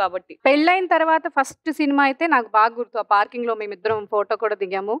వేస్తున్నావు కాబట్టి? పెళ్ళైన తర్వాత ఫస్ట్ సినిమా అయితే నాకు బాగా గుర్తు. ఆ పార్కింగ్ లో మేమిద్దరం ఫోటో కూడా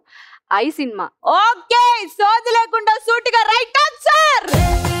దిగాము. I cinema. ఓకే, సోది లేకుండా సూటిగా right answer.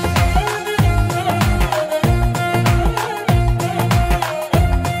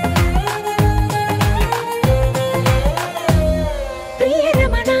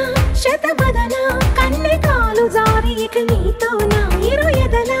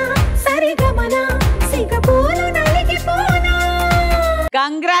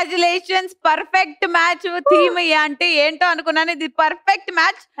 Congratulations, perfect match. Theme అంటే ఏంటో అనుకున్నాను, ఇది perfect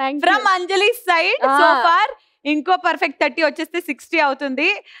match from Anjali side. So far ఇంకో పర్ఫెక్ట్ 30 వచ్చేస్తే 60 అవుతుంది.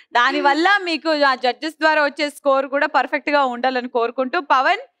 దానివల్ల మీకు జడ్జెస్ ద్వారా వచ్చే స్కోర్ కూడా పర్ఫెక్ట్ గా ఉండాలని కోరుకుంటూ,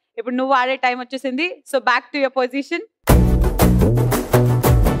 పవన్ ఇప్పుడు నువ్వు ఆడే టైం వచ్చేసింది. So back to your position.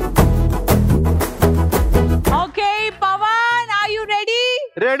 Okay Pawan, are you ready?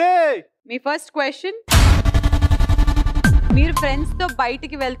 Ready. Me first question, మీరు ఫ్రెండ్స్ తో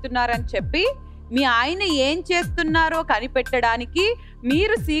బయటికి వెళ్తున్నారని చెప్పి మీ ఆయన ఏం చేస్తున్నారో కనిపెట్టడానికి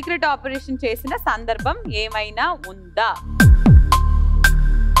మీరు సీక్రెట్ ఆపరేషన్ చేసిన సందర్భం ఏమైనా ఉందా?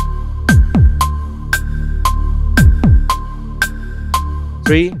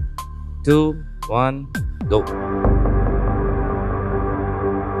 Three, two, one, go.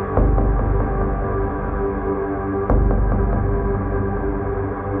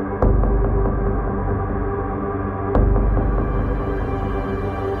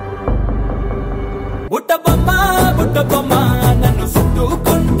 బుట్టబొమ్మ నన్ను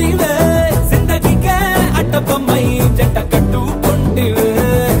చుట్టుకుంటివే, జిందగీకే అట్టబొమ్మై జంట కట్టుకుంటివే.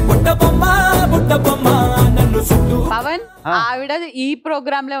 బుట్టబొమ్మ నన్ను చుట్టూ. పవన్, ఆవిడ ఈ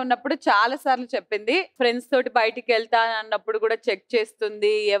ప్రోగ్రామ్ లో ఉన్నప్పుడు చాలా సార్లు చెప్పింది, ఫ్రెండ్స్ తోటి బయటికి వెళ్తా అన్నప్పుడు కూడా చెక్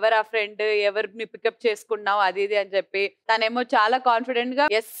చేస్తుంది ఎవరు ఆ ఫ్రెండ్, ఎవరిని పికప్ చేసుకున్నావు అది ఇది అని చెప్పి. తనేమో చాలా కాన్ఫిడెంట్ గా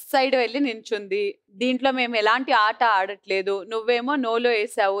ఎస్ సైడ్ వెళ్ళి నించుంది. దీంట్లో మేము ఎలాంటి ఆట ఆడట్లేదు, నువ్వేమో నోలో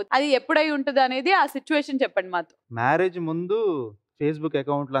వేసావు. అది ఎప్పుడై ఉంటుంది అనేది ఆ సిచ్యువేషన్ చెప్పండి మాతో. మ్యారేజ్ ముందు ఫేస్బుక్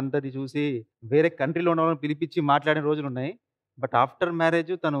అకౌంట్లు అందరి చూసి వేరే కంట్రీలో ఉన్న వాళ్ళని పిలిపించి మాట్లాడిన రోజులు ఉన్నాయి. బట్ ఆఫ్టర్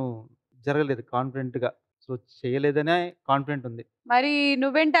మ్యారేజ్ తను జరగలేదు కాన్ఫిడెంట్ గా. సో చేయలేదనే కాన్ఫిడెంట్ ఉంది. మరి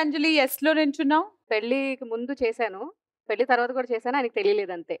నువ్వేంటి అంజలి ఎస్ లో నించున్నావు? పెళ్లికి ముందు చేశాను, పెళ్లి తర్వాత కూడా చేశాను, ఆయనకి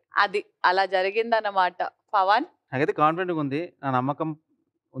తెలియలేదు అంతే. అది అలా జరిగిందన్నమాట. పవన్ నాకైతే కాన్ఫిడెంట్ ఉంది, నా నమ్మకం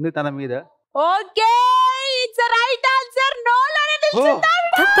ఉంది తన మీద. Okay, it's right answer. నోలోనే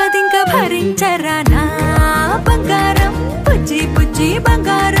నిల్చున్నాడు. తప్పదింక భరించరా నా బంగారం, పుచ్చి పుచ్చి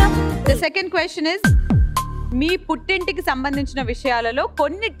బంగారం. ద సెకండ్ క్వశ్చన్ ఇస్, మీ పుట్టింటికి సంబంధించిన విషయాలలో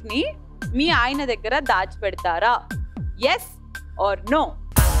కొన్నిటిని మీ ఆయన దగ్గర దాచిపెడతారా? Yes are no?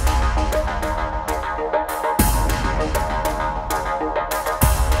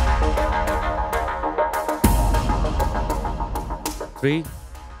 Three,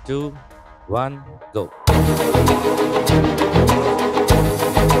 two, one, go.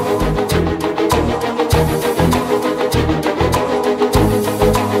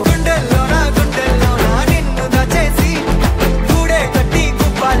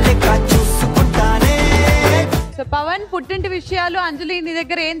 So Pawan, పుట్టింటి విషయాలు అంజలి నీ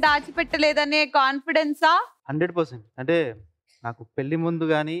దగ్గర ఏం దాచిపెట్టలేదనే కాన్ఫిడెన్సా? 100%. అంటే నాకు పెళ్లి ముందు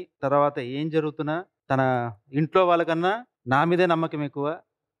కానీ తర్వాత ఏం జరుగుతున్నా తన ఇంట్లో వాళ్ళకన్నా నా మీదే నమ్మకం ఎక్కువ,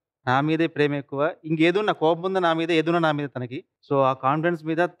 నా మీదే ప్రేమ ఎక్కువ. ఇంకేదున్నా కోపం ఉందా నా మీద, ఏదున్నా నా మీద తనకి. సో ఆ కాన్ఫిడెన్స్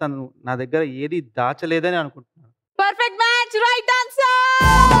మీద తను నా దగ్గర ఏది దాచలేదని అనుకుంటున్నాను. Perfect match, right answer.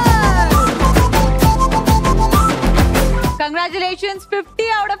 Congratulations, 50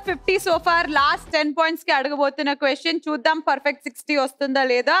 out of 50 so far. Last 10 points కి అడగబోతున్న క్వశ్చన్ చూద్దాం పర్ఫెక్ట్ 60 వస్తుందా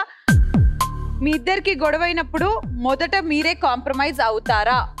లేదా. మీ ఇద్దరికి గొడవైనప్పుడు మొదట మీరే కాంప్రమైజ్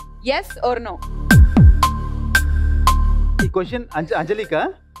అవుతారా? Yes are no? ఈ క్వశ్చన్ అంజలికా?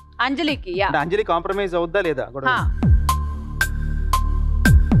 అంజలికి యా. అంటే అంజలి కాంప్రమైజ్ అవుద్దా లేదా గొడవ?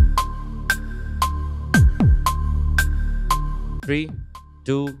 3,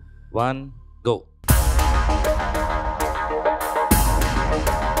 2, 1, go.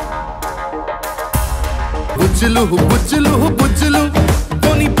 బుజ్జులు బుజ్జులు బుజ్జులు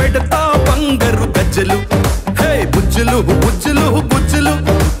కొని పెడతా బంగారు గజ్జలు. హే బుజ్జులు బుజ్జులు బుజ్జులు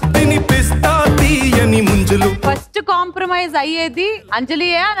తినిపిస్తా తీయని ముంజులు. ఫస్ట్ కాంప్రమైజ్ అయ్యేది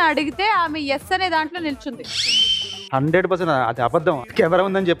అంజలియే అని అడిగితే ఆమె ఎస్ అనే దాంట్లో నిల్చుంది. 100% అది అబద్ధం. కెమెరా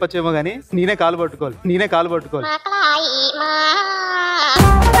ఉందని చెప్పొచ్చేమో కానీ నేనే కాలు పట్టుకోవాలి.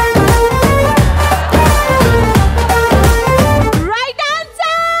 Right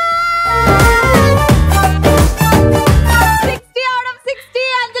answer. 60 out of 60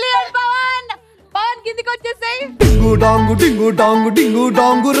 Anjali and Pawan కిందికి వచ్చేసాయి. డింగు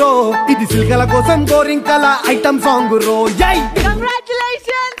డాంగు రో, ఇది సిల్కల కోసం గోరింకల ఐటమ్ సాంగ్ రో.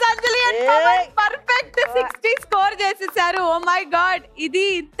 Congratulations Anjali and Pawan, perfect 60 score చేసేసారు. ఓ మై గాడ్, ఇది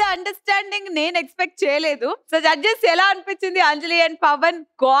ఇంత అండర్స్టాండింగ్ నేను ఎక్స్పెక్ట్ చేయలేదు. సో జడ్జెస్ ఎలా అనిపించింది అంజలి and Pawan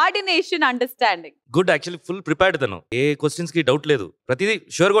coordination, understanding? Good, actually full prepared తను. ఏ క్వశ్చన్స్ కి డౌట్ లేదు, ప్రతిదీ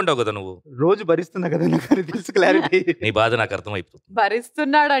షూర్ గా ఉంటావు కదా నువ్వు. రోజు భరిస్తున్నా కదా నాకు తెలుసు, క్లారిటీ. నీ బాధ నాకు అర్థమైపోతుంది.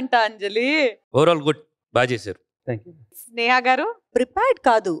 భరిస్తున్నాడంట అంజలి. ఓవరాల్ గుడ్, బాగా చేశారు. స్నేహ గారు? ప్రిపేర్డ్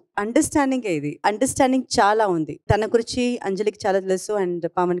కాదు, అండర్స్టాండింగ్. ఇది అండర్స్టాండింగ్ చాలా ఉంది. తన గురించి అంజలికి చాలా తెలుసు అండ్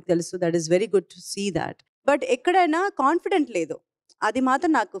పవన్కి తెలుసు. That is very good to see that. But ఎక్కడైనా కాన్ఫిడెంట్ లేదు, అది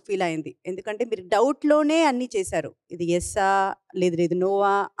మాత్రం నాకు ఫీల్ అయింది. ఎందుకంటే మీరు డౌట్లోనే అన్నీ చేశారు. ఇది ఎస్సా లేదు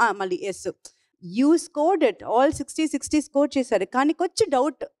నోవా, మళ్ళీ yes. You scored it all 60 score చేశారు. కానీ కొంచెం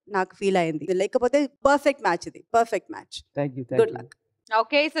డౌట్ నాకు ఫీల్ అయింది. లేకపోతే పర్ఫెక్ట్ మ్యాచ్, ఇది perfect match. Good luck.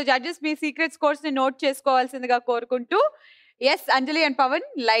 Okay, so judges మీ సీక్రెట్ స్కోర్స్ ని నోట్ చేసుకోవాల్సిందిగా కోరుకుంటూ, yes Anjali and Pawan,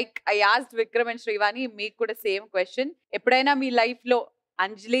 like I asked Vikram and Srivani, మీకు కూడా సేమ్ క్వశ్చన్. ఎప్పుడైనా మీ లైఫ్ లో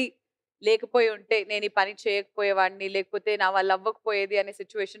అంజలి లేకపోయి ఉంటే నేను ఈ పని చేయకపోయేవాడిని, లేకపోతే నా వాళ్ళు అవ్వకపోయేది అనే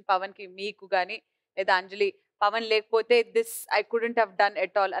సిచ్యువేషన్ పవన్ కి మీకు కానీ, లేదా అంజలి పవన్ లేకపోతే this I couldn't have done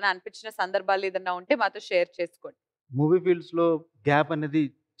at all అని అనిపించిన సందర్భాలు ఏదన్నా ఉంటే మాతో షేర్ చేసుకోండి. మూవీ ఫీల్డ్స్ లో గ్యాప్ అనేది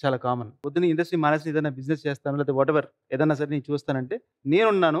చాలా కామన్. పొద్దున్న ఇండస్ట్రీ మానేసి ఏదైనా బిజినెస్ చేస్తాను, లేదా వాట్ ఎవర్ ఏదైనా సరే నేను చూస్తానంటే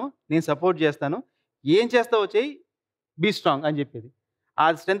నేనున్నాను, నేను సపోర్ట్ చేస్తాను, ఏం చేస్తావో చెయ్యి, బీ స్ట్రాంగ్ అని చెప్పేది. ఆ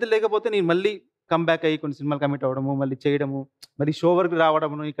స్ట్రెంత్ లేకపోతే నేను మళ్ళీ కంబ్యాక్ అయ్యి కొన్ని సినిమాలు కమిట్ అవ్వడము, మళ్ళీ చేయడము, మళ్ళీ షో వరకు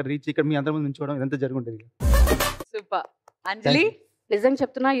రావడము, ఇక్కడ రీచ్, ఇక్కడ మీ అందరి ముందు ఉంచుకోవడం, ఇదంతా జరుగుతుంది. సూపర్. అంజలి? నిజంగా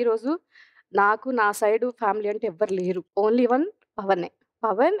చెప్తున్నా, ఈరోజు నాకు నా సైడ్ ఫ్యామిలీ అంటే ఎవ్వరు లేరు. ఓన్లీ వన్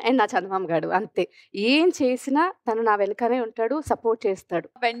పవన్ అండ్ నా చందమామ గాడు, అంతే. ఏం చేసినా తను నా వెనకనే ఉంటాడు, సపోర్ట్ చేస్తాడు.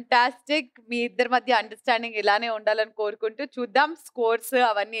 ఫెంటాస్టిక్. మీ ఇద్దరి మధ్య అండర్స్టాండింగ్ ఇలానే ఉండాలని కోరుకుంటూ చూద్దాం స్కోర్స్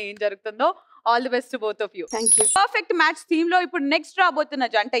అవన్నీ ఏం జరుగుతుందో. All the best both of you. Thank you. Perfect match theme లో ఇప్పుడు నెక్స్ట్ రాబోతున్న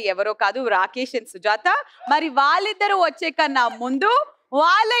జంట ఎవరో కాదు, రాకేష్ అండ్ సుజాత. మరి వాళ్ళిద్దరూ వచ్చే కన్నా ముందు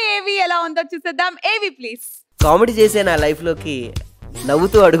వాళ్ళ ఏవి ఎలా ఉందో చూసేద్దాం. ఏవి ప్లీజ్. కామెడీ చేసే నా లైఫ్ లోకి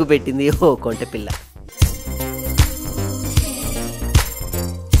నవ్వుతూ అడుగు పెట్టింది ఓ కొంటె పిల్ల.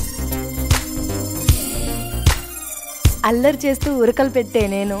 అల్లరి చేస్తూ ఉరకలు పెట్టే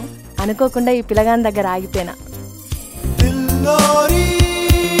నేను అనుకోకుండా ఈ పిల్లగాని దగ్గర ఆగిపోయినా.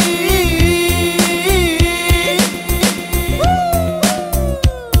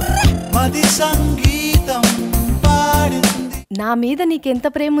 నా మీద నీకెంత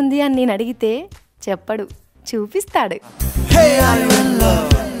ప్రేమ ఉంది అని నేను అడిగితే చెప్పడు, చూపిస్తాడు.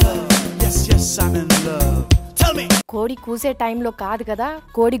 కోడి కూసే టైంలో కాదు కదా,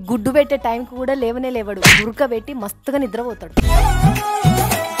 కోడి గుడ్డు పెట్టే టైంకి కూడా లేవనే లేవడు, ఉరకబెట్టి మస్తుగా నిద్రపోతాడు.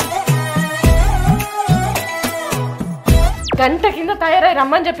 గంట కింద తయారై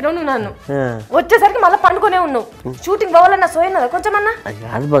రమ్మని చెప్పినావు నువ్వు, నన్ను వచ్చేసరికి మళ్ళీ పండుకొనే ఉన్నావు. షూటింగ్ పోవాలన్నా సోయన్నదా కొంచెమన్నా?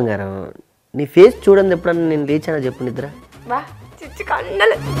 కాదు బంగారం, నీ ఫేస్ చూడండి ఎప్పుడన్నా నేను లేచానా చెప్పు నిద్ర. వా చిచ్చి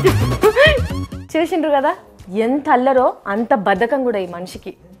కన్నలు చేసిండ్రు కదా, ఎంత అల్లరో అంత బద్ధకం కూడా ఈ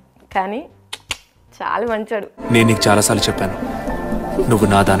మనిషికి, కానీ చాలా మంచాడు. నేను నీకు చాలాసార్లు చెప్పాను, నువ్వు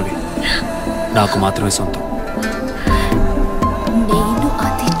నా దానివి, నాకు మాత్రమే సొంతం. నేను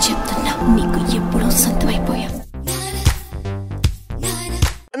అది చెప్తున్నా, నీకు ఎప్పుడో సొంతమైపోయా.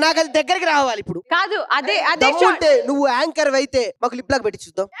 నాకు అది దగ్గరికి రావాలి ఇప్పుడు. కాదు అదే నువ్వు యాంకర్ అయితే మాకు లిప్ లాక్ పెట్టి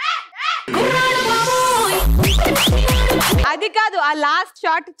చూద్దాం. అది కాదు, ఆ లాస్ట్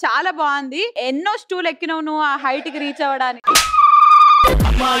షాట్ చాలా బాగుంది. ఎన్నో స్టూల్ ఎక్కినావు నువ్వు ఆ హైట్ కి రీచ్ అవ్వడానికి.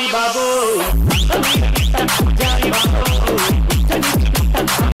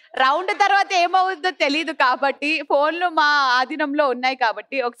 రౌండ్ తర్వాత ఏమవుతుందో తెలీదు కాబట్టి, ఫోన్లు మా ఆధీనంలో ఉన్నాయి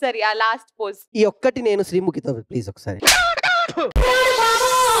కాబట్టి ఒకసారి ఆ లాస్ట్ పోజ్. ఈ ఒక్కటి నేను శ్రీముఖితో ప్లీజ్ ఒకసారి.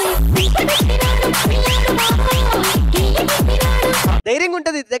 ధైర్యంగా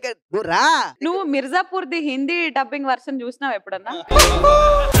ఉంటది దగ్గర. నువ్వు రా. నువ్వు Mirzapur the Hindi dubbing version చూసినావు ఎప్పుడన్నా?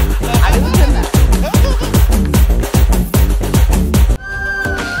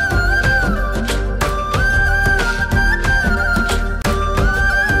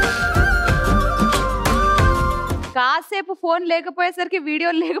 కాసేపు ఫోన్ లేకపోయేసరికి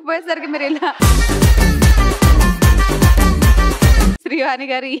వీడియోలు లేకపోయేసరికి మీరు ఇలా శ్రీవాణి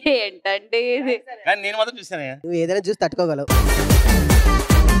గారు ఏంటంటే ఇది నేను మాత్రం చూసానే. నువ్వు ఏదైనా చూసి తట్టుకోగలవు.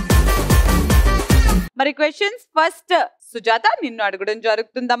 మరి క్వశ్చన్స్ ఫస్ట్ సుజాత నిన్ను అడగడం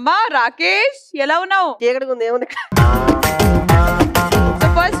జరుగుతుందమ్మా. రాకేష్ ఎలా ఉన్నావు?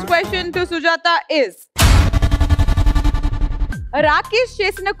 First question to Sujatha is Rakesh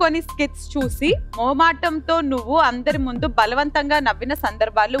చేసిన కొన్ని స్కిట్స్ చూసి మోమాటంతో నువ్వు అందరి ముందు బలవంతంగా నవ్విన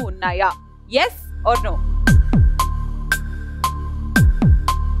సందర్భాలు ఉన్నాయా? Yes are no?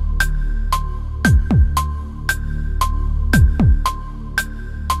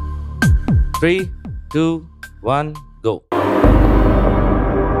 Three, 2, 1, go.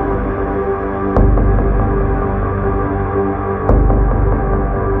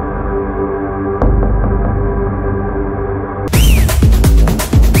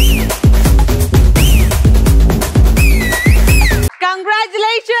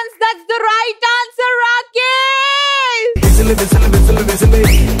 Congratulations, that's the right answer, Rakesh.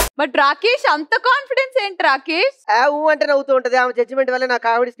 But Rakesh అంత కాన్ఫిడెన్స్ ఏంటి రాకేష్? అంటే నవ్వుతూ ఉంటది ఆమె. జడ్జిమెంట్ వల్ల నా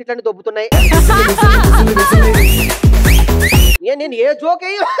కామెడీ స్కిట్ అన్ని దొబ్బుతున్నాయి. నేను ఏ జోక్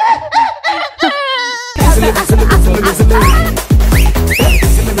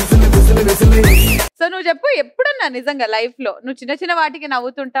సో నువ్వు చెప్పు, ఎప్పుడన్నా నిజంగా లైఫ్ లో నువ్వు చిన్న చిన్న వాటికి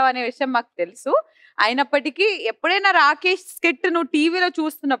నవ్వుతుంటావు అనే విషయం మాకు తెలుసు. అయినప్పటికీ ఎప్పుడైనా రాకేష్ స్కిట్ నువ్వు టీవీలో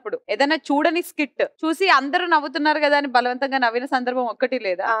చూస్తున్నప్పుడు ఏదైనా చూడని స్కిట్ చూసి అందరూ నవ్వుతున్నారు కదా అని బలవంతంగా నవ్విన సందర్భం ఒక్కటి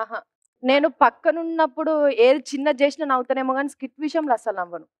లేదా? నేను పక్కనున్నప్పుడు ఏది చిన్న చేసినా నవ్వుతానేమో కానీ స్కిట్ విషయంలో అసలు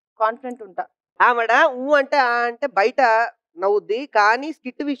నవ్వను. కాన్ఫిడెంట్ ఉంటా. ఆమెడ అంటే బయట నవ్వుద్ది, కానీ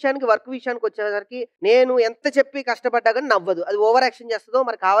స్కిట్ విషయానికి వర్క్ విషయానికి వచ్చేసరికి నేను ఎంత చెప్పి కష్టపడ్డా కానీ నవ్వదు. అది ఓవర్ యాక్షన్ చేస్తుందో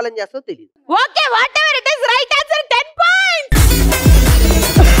మరి కావాలని చేస్తుందో తెలియదు. Okay, whatever it is, right answer 10 points.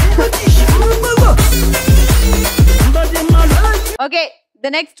 Okay, the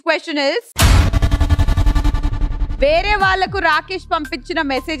next question is వేరే వాళ్ళకు రాకేష్ పంపించిన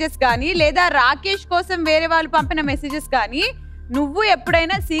మెసేజెస్ కానీ లేదా రాకేష్ కోసం వేరే వాళ్ళు పంపిన మెసేజెస్ కానీ నువ్వు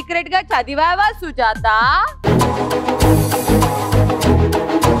ఎప్పుడైనా సీక్రెట్ గా చదివావా సుజాత?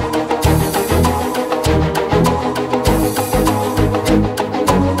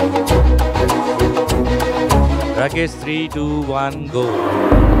 Rakesh, 3, 2, 1, go.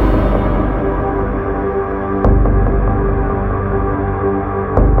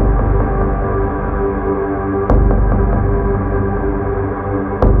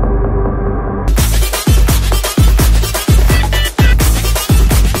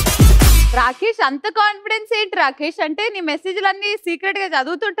 రాకేష్ అంత కాన్ఫిడెన్స్ ఏంటి రాకేష్? అంటే నీ మెసేజ్లన్నీ సీక్రెట్ గా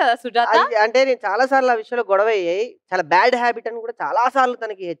చదువుతుంటదా సుజాత? అంటే నేను చాలా సార్లు ఆ విషయంలో గొడవ అయ్యాయి. చాలా బ్యాడ్ హ్యాబిట్ అని కూడా చాలా సార్లు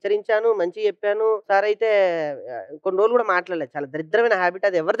తనకి హెచ్చరించాను, మంచి చెప్పాను. సార్ అయితే కొన్ని రోజులు కూడా మాట్లాడలేదు. చాలా దరిద్రమైన హ్యాబిట్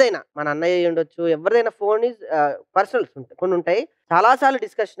అది. ఎవరిదైనా మన అన్నయ్య ఉండొచ్చు, ఎవరిదైనా ఫోన్ ఇస్ పర్సనల్స్ కొన్ని ఉంటాయి. చాలా సార్లు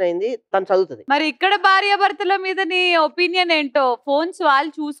డిస్కషన్ అయింది. తను చదువుతుంది. మరి ఇక్కడ భార్యాభర్తల మీద నీ ఒపీనియన్ ఏంటో? ఫోన్స్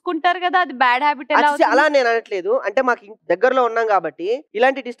వాళ్ళు చూసుకుంటారు కదా, అది బ్యాడ్ హ్యాబిట్ ఎలా అవుతుంది? అలా నేను అనట్లేదు. అంటే మాకు దగ్గరలో ఉన్నాం కాబట్టి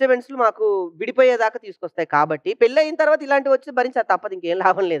ఇలాంటి డిస్టర్బెన్స్ మాకు విడిపోయేదాకా తీసుకొస్తాయి. కాబట్టి పెళ్లి అయిన తర్వాత ఇలాంటివి వచ్చి భరించా తప్పదు. ఇంకేం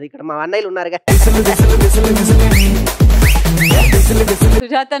లాభం లేదు. ఇక్కడ మా అన్నయ్యలు ఉన్నారు.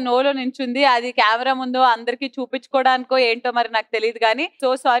 సుజాత నోలో నించుంది. అది కెమెరా ముందు అందరికి చూపించుకోవడానికో ఏంటో మరి నాకు తెలియదు కానీ so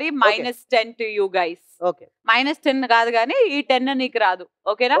sorry. -10 to you guys. Okay, -10 కాదు కానీ ఈ 10 నీకు రాదు.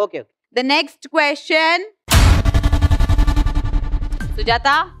 ఓకేనా? Okay. The next question Sujatha,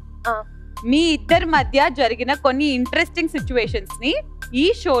 మీ ఇద్దరి మధ్య జరిగిన కొన్ని ఇంట్రెస్టింగ్ సిచ్యువేషన్స్ ని ఈ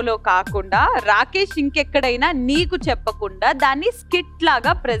షోలో కాకుండా రాకేష్ ఇంకెక్కడైనా నీకు చెప్పకుండా దాన్ని స్కిట్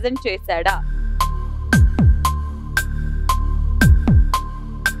లాగా ప్రెజెంట్ చేశాడా?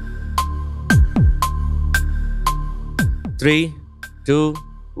 Three, 2,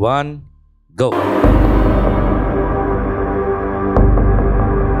 1, go.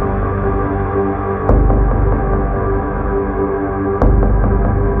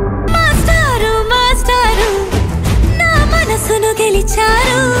 మాస్టారు మాస్టారు నా మనసును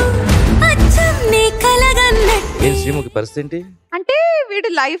గెలిచారు అచ్చం నీ కలగన్నట్టు. ఏం శ్రీముఖి పరిస్థితి ఏంటి? అంటే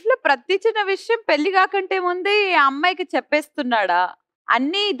వీడు లైఫ్ లో ప్రతి చిన్న విషయం పెళ్లి కాకంటే ముందే ఆ అమ్మాయికి చెప్పేస్తున్నాడా?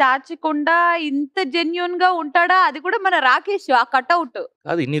 అన్ని దాచకుండా ఇంత జెన్యూన్ గా ఉంటాడా? అది కూడా మన రాకేష్ ఆ కట్అవుట్.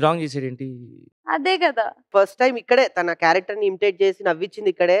 కాదు, ఇన్ని రాంగ్ చేసేడేంటి? అదే కదా. ఫస్ట్ టైం ఇక్కడే తన క్యారెక్టర్ ని ఇమిటేట్ చేసి నవ్వించింది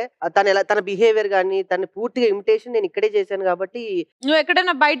ఇక్కడే. తన బిహేవియర్ గానీ తన పూర్తిగా ఇమిటేషన్ నేను ఇక్కడే చేశాను కాబట్టి. నువ్వు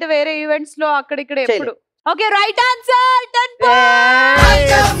ఎక్కడైనా బయట వేరే ఈవెంట్స్ లో అక్కడ ఇక్కడ ఎప్పుడు okay right answer 10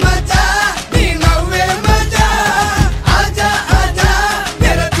 points.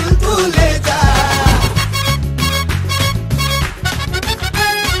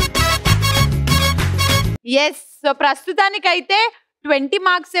 Yes so ప్రస్తుతానికైతే 20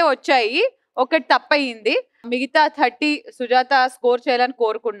 మార్క్సే వచ్చాయి, ఒకటి తప్పయింది, మిగతా 30 సుజాత స్కోర్ చేయాలని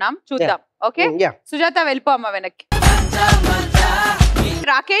కోరుకున్నాం, చూద్దాం. ఓకే సుజాత వెళ్ళిపోమ్మా వెనక్కి.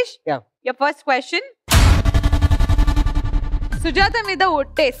 Rakesh your first question. Sujatha మీద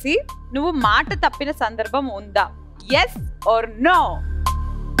ఒట్టేసి నువ్వు మాట తప్పిన సందర్భం ఉందా? yes or no?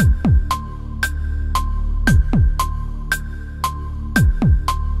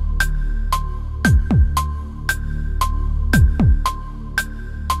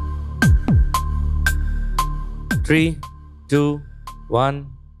 Three, two, one,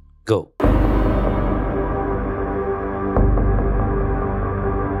 go.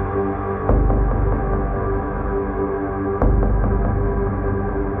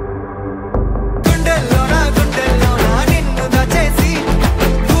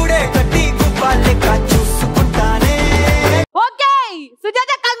 Okay,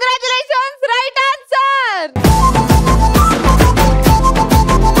 Sujata, congratulations, right answer.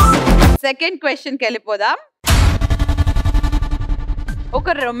 Second question కి వెళ్ళిపోదాం. ఒక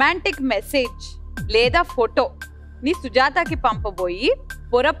రొమాంటిక్ మెసేజ్ లేదా ఫోటో ని సుజాతకి పంపబోయి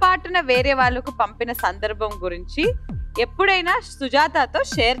పొరపాటున వేరే వాళ్ళకు పంపిన సందర్భం గురించి ఎప్పుడైనా సుజాతతో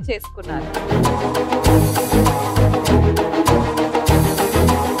షేర్ చేసుకున్నారు?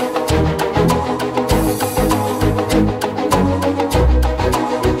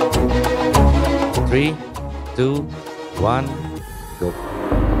 Three, two, one, go.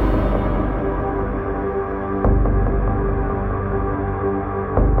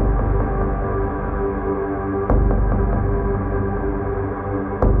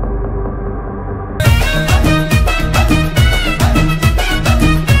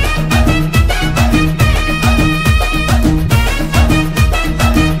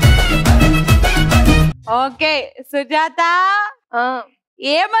 Okay Sujatha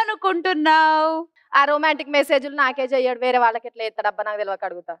ఏమనుకుంటున్నావు? ఆ రొమాంటిక్ మెసేజ్లు నాకే చెయ్యడు, వేరే వాళ్ళకి ఎట్లా చేస్తాడబ్బా నాకు తెలియక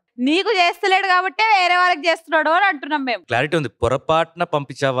అడుగుతా. నీకు చేస్తలేడు కాబట్టి వేరే వాళ్ళకి చేస్తున్నాడు అని అంటున్నాం మేము. క్లారిటీ ఉంది. పొరపాటున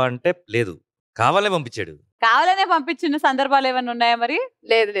పంపించావా అంటే లేదు, కావాలనే పంపించాడు. కావాలనే పంపించిన సందర్భాలు ఏమైనా ఉన్నాయా మరి?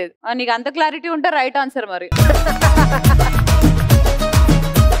 లేదు లేదు. నీకు అంత క్లారిటీ ఉంటే రైట్ ఆన్సర్ మరి.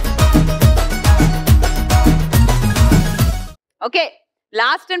 Okay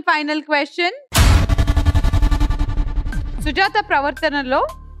last and final question. Sujatha ప్రవర్తనలో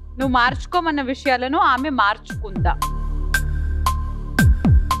నువ్వు మార్చుకోమన్న విషయాలను ఆమె మార్చుకుందా?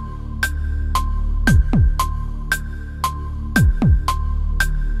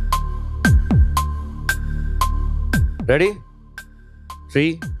 రెడీ?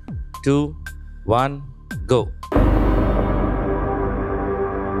 3, 2, 1, go.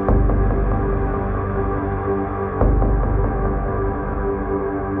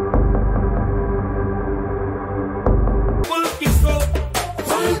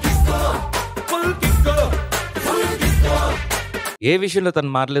 ఏ విషయంలో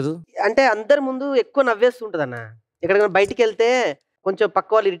తను మారలేదు? అంటే అందరి ముందు ఎక్కువ నవ్వేస్తుంటది అన్న. ఎక్కడికైనా బయటికి వెళ్తే కొంచెం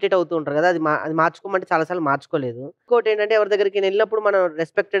పక్క వాళ్ళు ఇరిటేట్ అవుతూ ఉంటారు కదా, అది మార్చుకోమంటే చాలాసార్లు మార్చుకోలేదు. ఇంకోటి ఏంటంటే ఎవరి దగ్గరికి వెళ్ళినప్పుడు మనం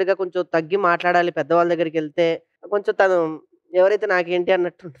రెస్పెక్టెడ్ గా కొంచెం తగ్గి మాట్లాడాలి. పెద్దవాళ్ళ దగ్గరికి వెళ్తే కొంచెం తను ఎవరైతే నాకేంటి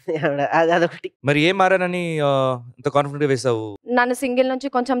అన్నట్టు ఉంటుంది అదొకటి. మరి ఏం మారానని ఇంత కాన్ఫిడెంట్ గా వేసావు? నన్ను సింగిల్ నుంచి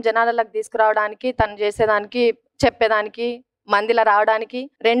కొంచెం జనాలకు తీసుకురావడానికి, తను చేసేదానికి, చెప్పేదానికి, మందిలా రావడానికి,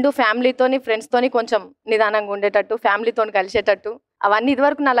 రెండు ఫ్యామిలీతోని ఫ్రెండ్స్ తోని కొంచెం నిదానంగా ఉండేటట్టు, ఫ్యామిలీతోని కలిసేటట్టు, అవన్నీ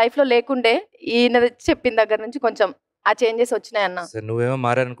ఇదివరకు నా లైఫ్ లో లేకుండే ఈయన చెప్పిన దగ్గర నుంచి కొంచెం ఆ చేంజెస్ వచ్చినాయి అన్న. నువ్వేమో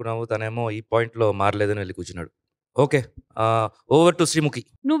మారానుకున్నావు, తనేమో ఈ పాయింట్ లో మారలేదని వెళ్ళి కూర్చున్నాడు. Okay over to Sreemukhi.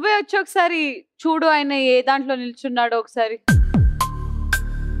 నువ్వే వచ్చి ఒకసారి చూడు ఆయన ఏ దాంట్లో నిల్చున్నాడో ఒకసారి.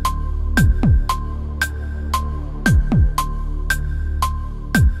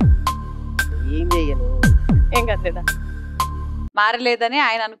 ఏం చెయ్యను, ఏం కదలేదా, మారలేదని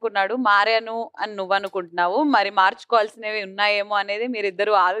ఆయన అనుకున్నాడు, మారాను అని నువ్వు అనుకుంటున్నావు. మరి మార్చుకోవాల్సినవి ఉన్నాయేమో అనేది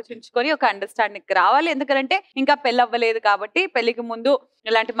మీరిద్దరు ఆలోచించుకొని ఒక అండర్స్టాండింగ్ రావాలి. ఎందుకంటే ఇంకా పెళ్ళి అవ్వలేదు కాబట్టి పెళ్లికి ముందు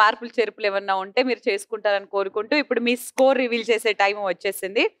ఇలాంటి మార్పులు చేర్పులు ఏమన్నా ఉంటే మీరు చేసుకుంటారని కోరుకుంటూ ఇప్పుడు మీ స్కోర్ రివీల్ చేసే టైం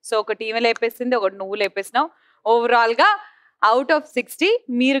వచ్చేసింది. సో ఒకటి ఈమె లేపేసింది, ఒకటి నువ్వు లేపేసినావు. ఓవరాల్ గా అవుట్ ఆఫ్ 60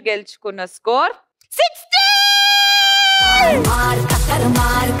 మీరు గెలుచుకున్న స్కోర్ 60.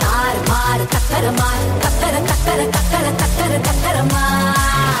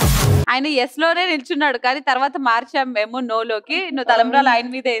 ఆయన ఎస్ లోనే నిల్చున్నాడు కానీ తర్వాత మార్చాం మేము నోలోకి. నువ్వు తలంబ్రాలు ఆయన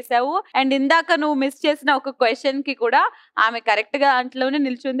మీద వేసావు. అండ్ ఇందాక నువ్వు మిస్ చేసిన ఒక క్వశ్చన్ కి కూడా ఆమె కరెక్ట్ గా దాంట్లోనే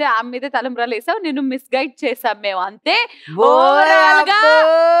నిల్చుంది, ఆమె మీద తలంబ్రాలు వేసావు, నిన్ను మిస్ గైడ్ చేసాం మేము. అంతే ఓవరాల్ గా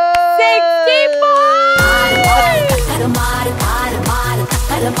 60 points.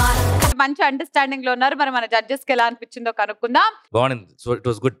 మంచి అండర్స్టాండింగ్ లో ఉన్నారు. మరి మన జడ్జెస్ కి ఎలా అనిపించిందో కనుక్కుందాం. బాగుంది. So it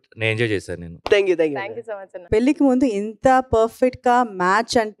was good. నేను ఎంజాయ్ చేశాను నేను. థ్యాంక్ యూ సో మచ్ అన్న. పెళ్లికి ముందు ఇంత పర్ఫెక్ట్ గా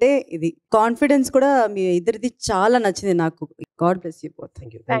మ్యాచ్ అంటే ఇది కాన్ఫిడెన్స్ కూడా మీ ఇద్దరిది చాలా నచ్చింది నాకు. God bless you both.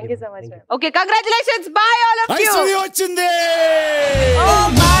 Thank you so much. Okay, congratulations. By all of you. Aishwarya వచ్చింది. ఓ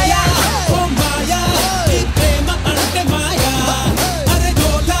మాయా ఓ మాయా ఈ ప్రేమ అంటే మాయా. అరే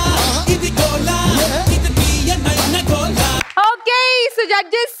గోలా ఇది గోలా ఇది తీయనైన గోలా. ఓకే, సో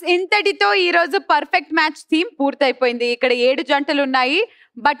జడ్జెస్ ఇంతటితో ఈ రోజు పర్ఫెక్ట్ మ్యాచ్ థీమ్ పూర్తయిపోయింది. ఇక్కడ 7 జంటలు ఉన్నాయి,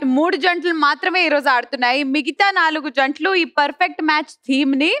 బట్ 3 జంటలు మాత్రమే ఈ రోజు ఆడుతున్నాయి. మిగతా 4 జంటలు ఈ పర్ఫెక్ట్ మ్యాచ్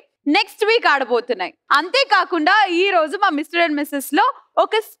థీమ్ ని నెక్స్ట్ వీక్ ఆడబోతున్నాయి. అంతేకాకుండా ఈ రోజు మా మిస్టర్ అండ్ మిస్సెస్ లో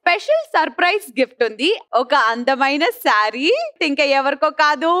ఒక స్పెషల్ సర్ప్రైజ్ గిఫ్ట్ ఉంది. ఒక అందమైన శారీ, ఇంకా ఎవరికో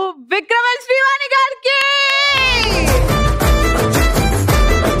కాదు, విక్రమ్ అండ్ శ్రీవాణి గారికి.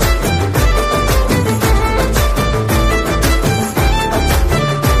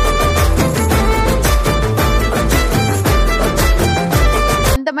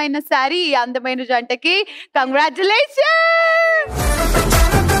 అందమైన శారీ, అందమైన జంటకి congratulation.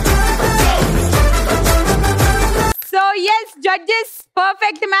 So yes judges,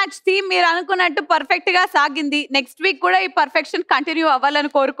 perfect match theme మీరు అనుకున్నట్టు పర్ఫెక్ట్ గా సాగింది. నెక్స్ట్ వీక్ కూడా ఈ పర్ఫెక్షన్ కంటిన్యూ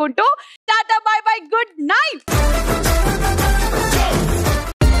అవ్వాలని కోరుకుంటూ Tata, by by, good night.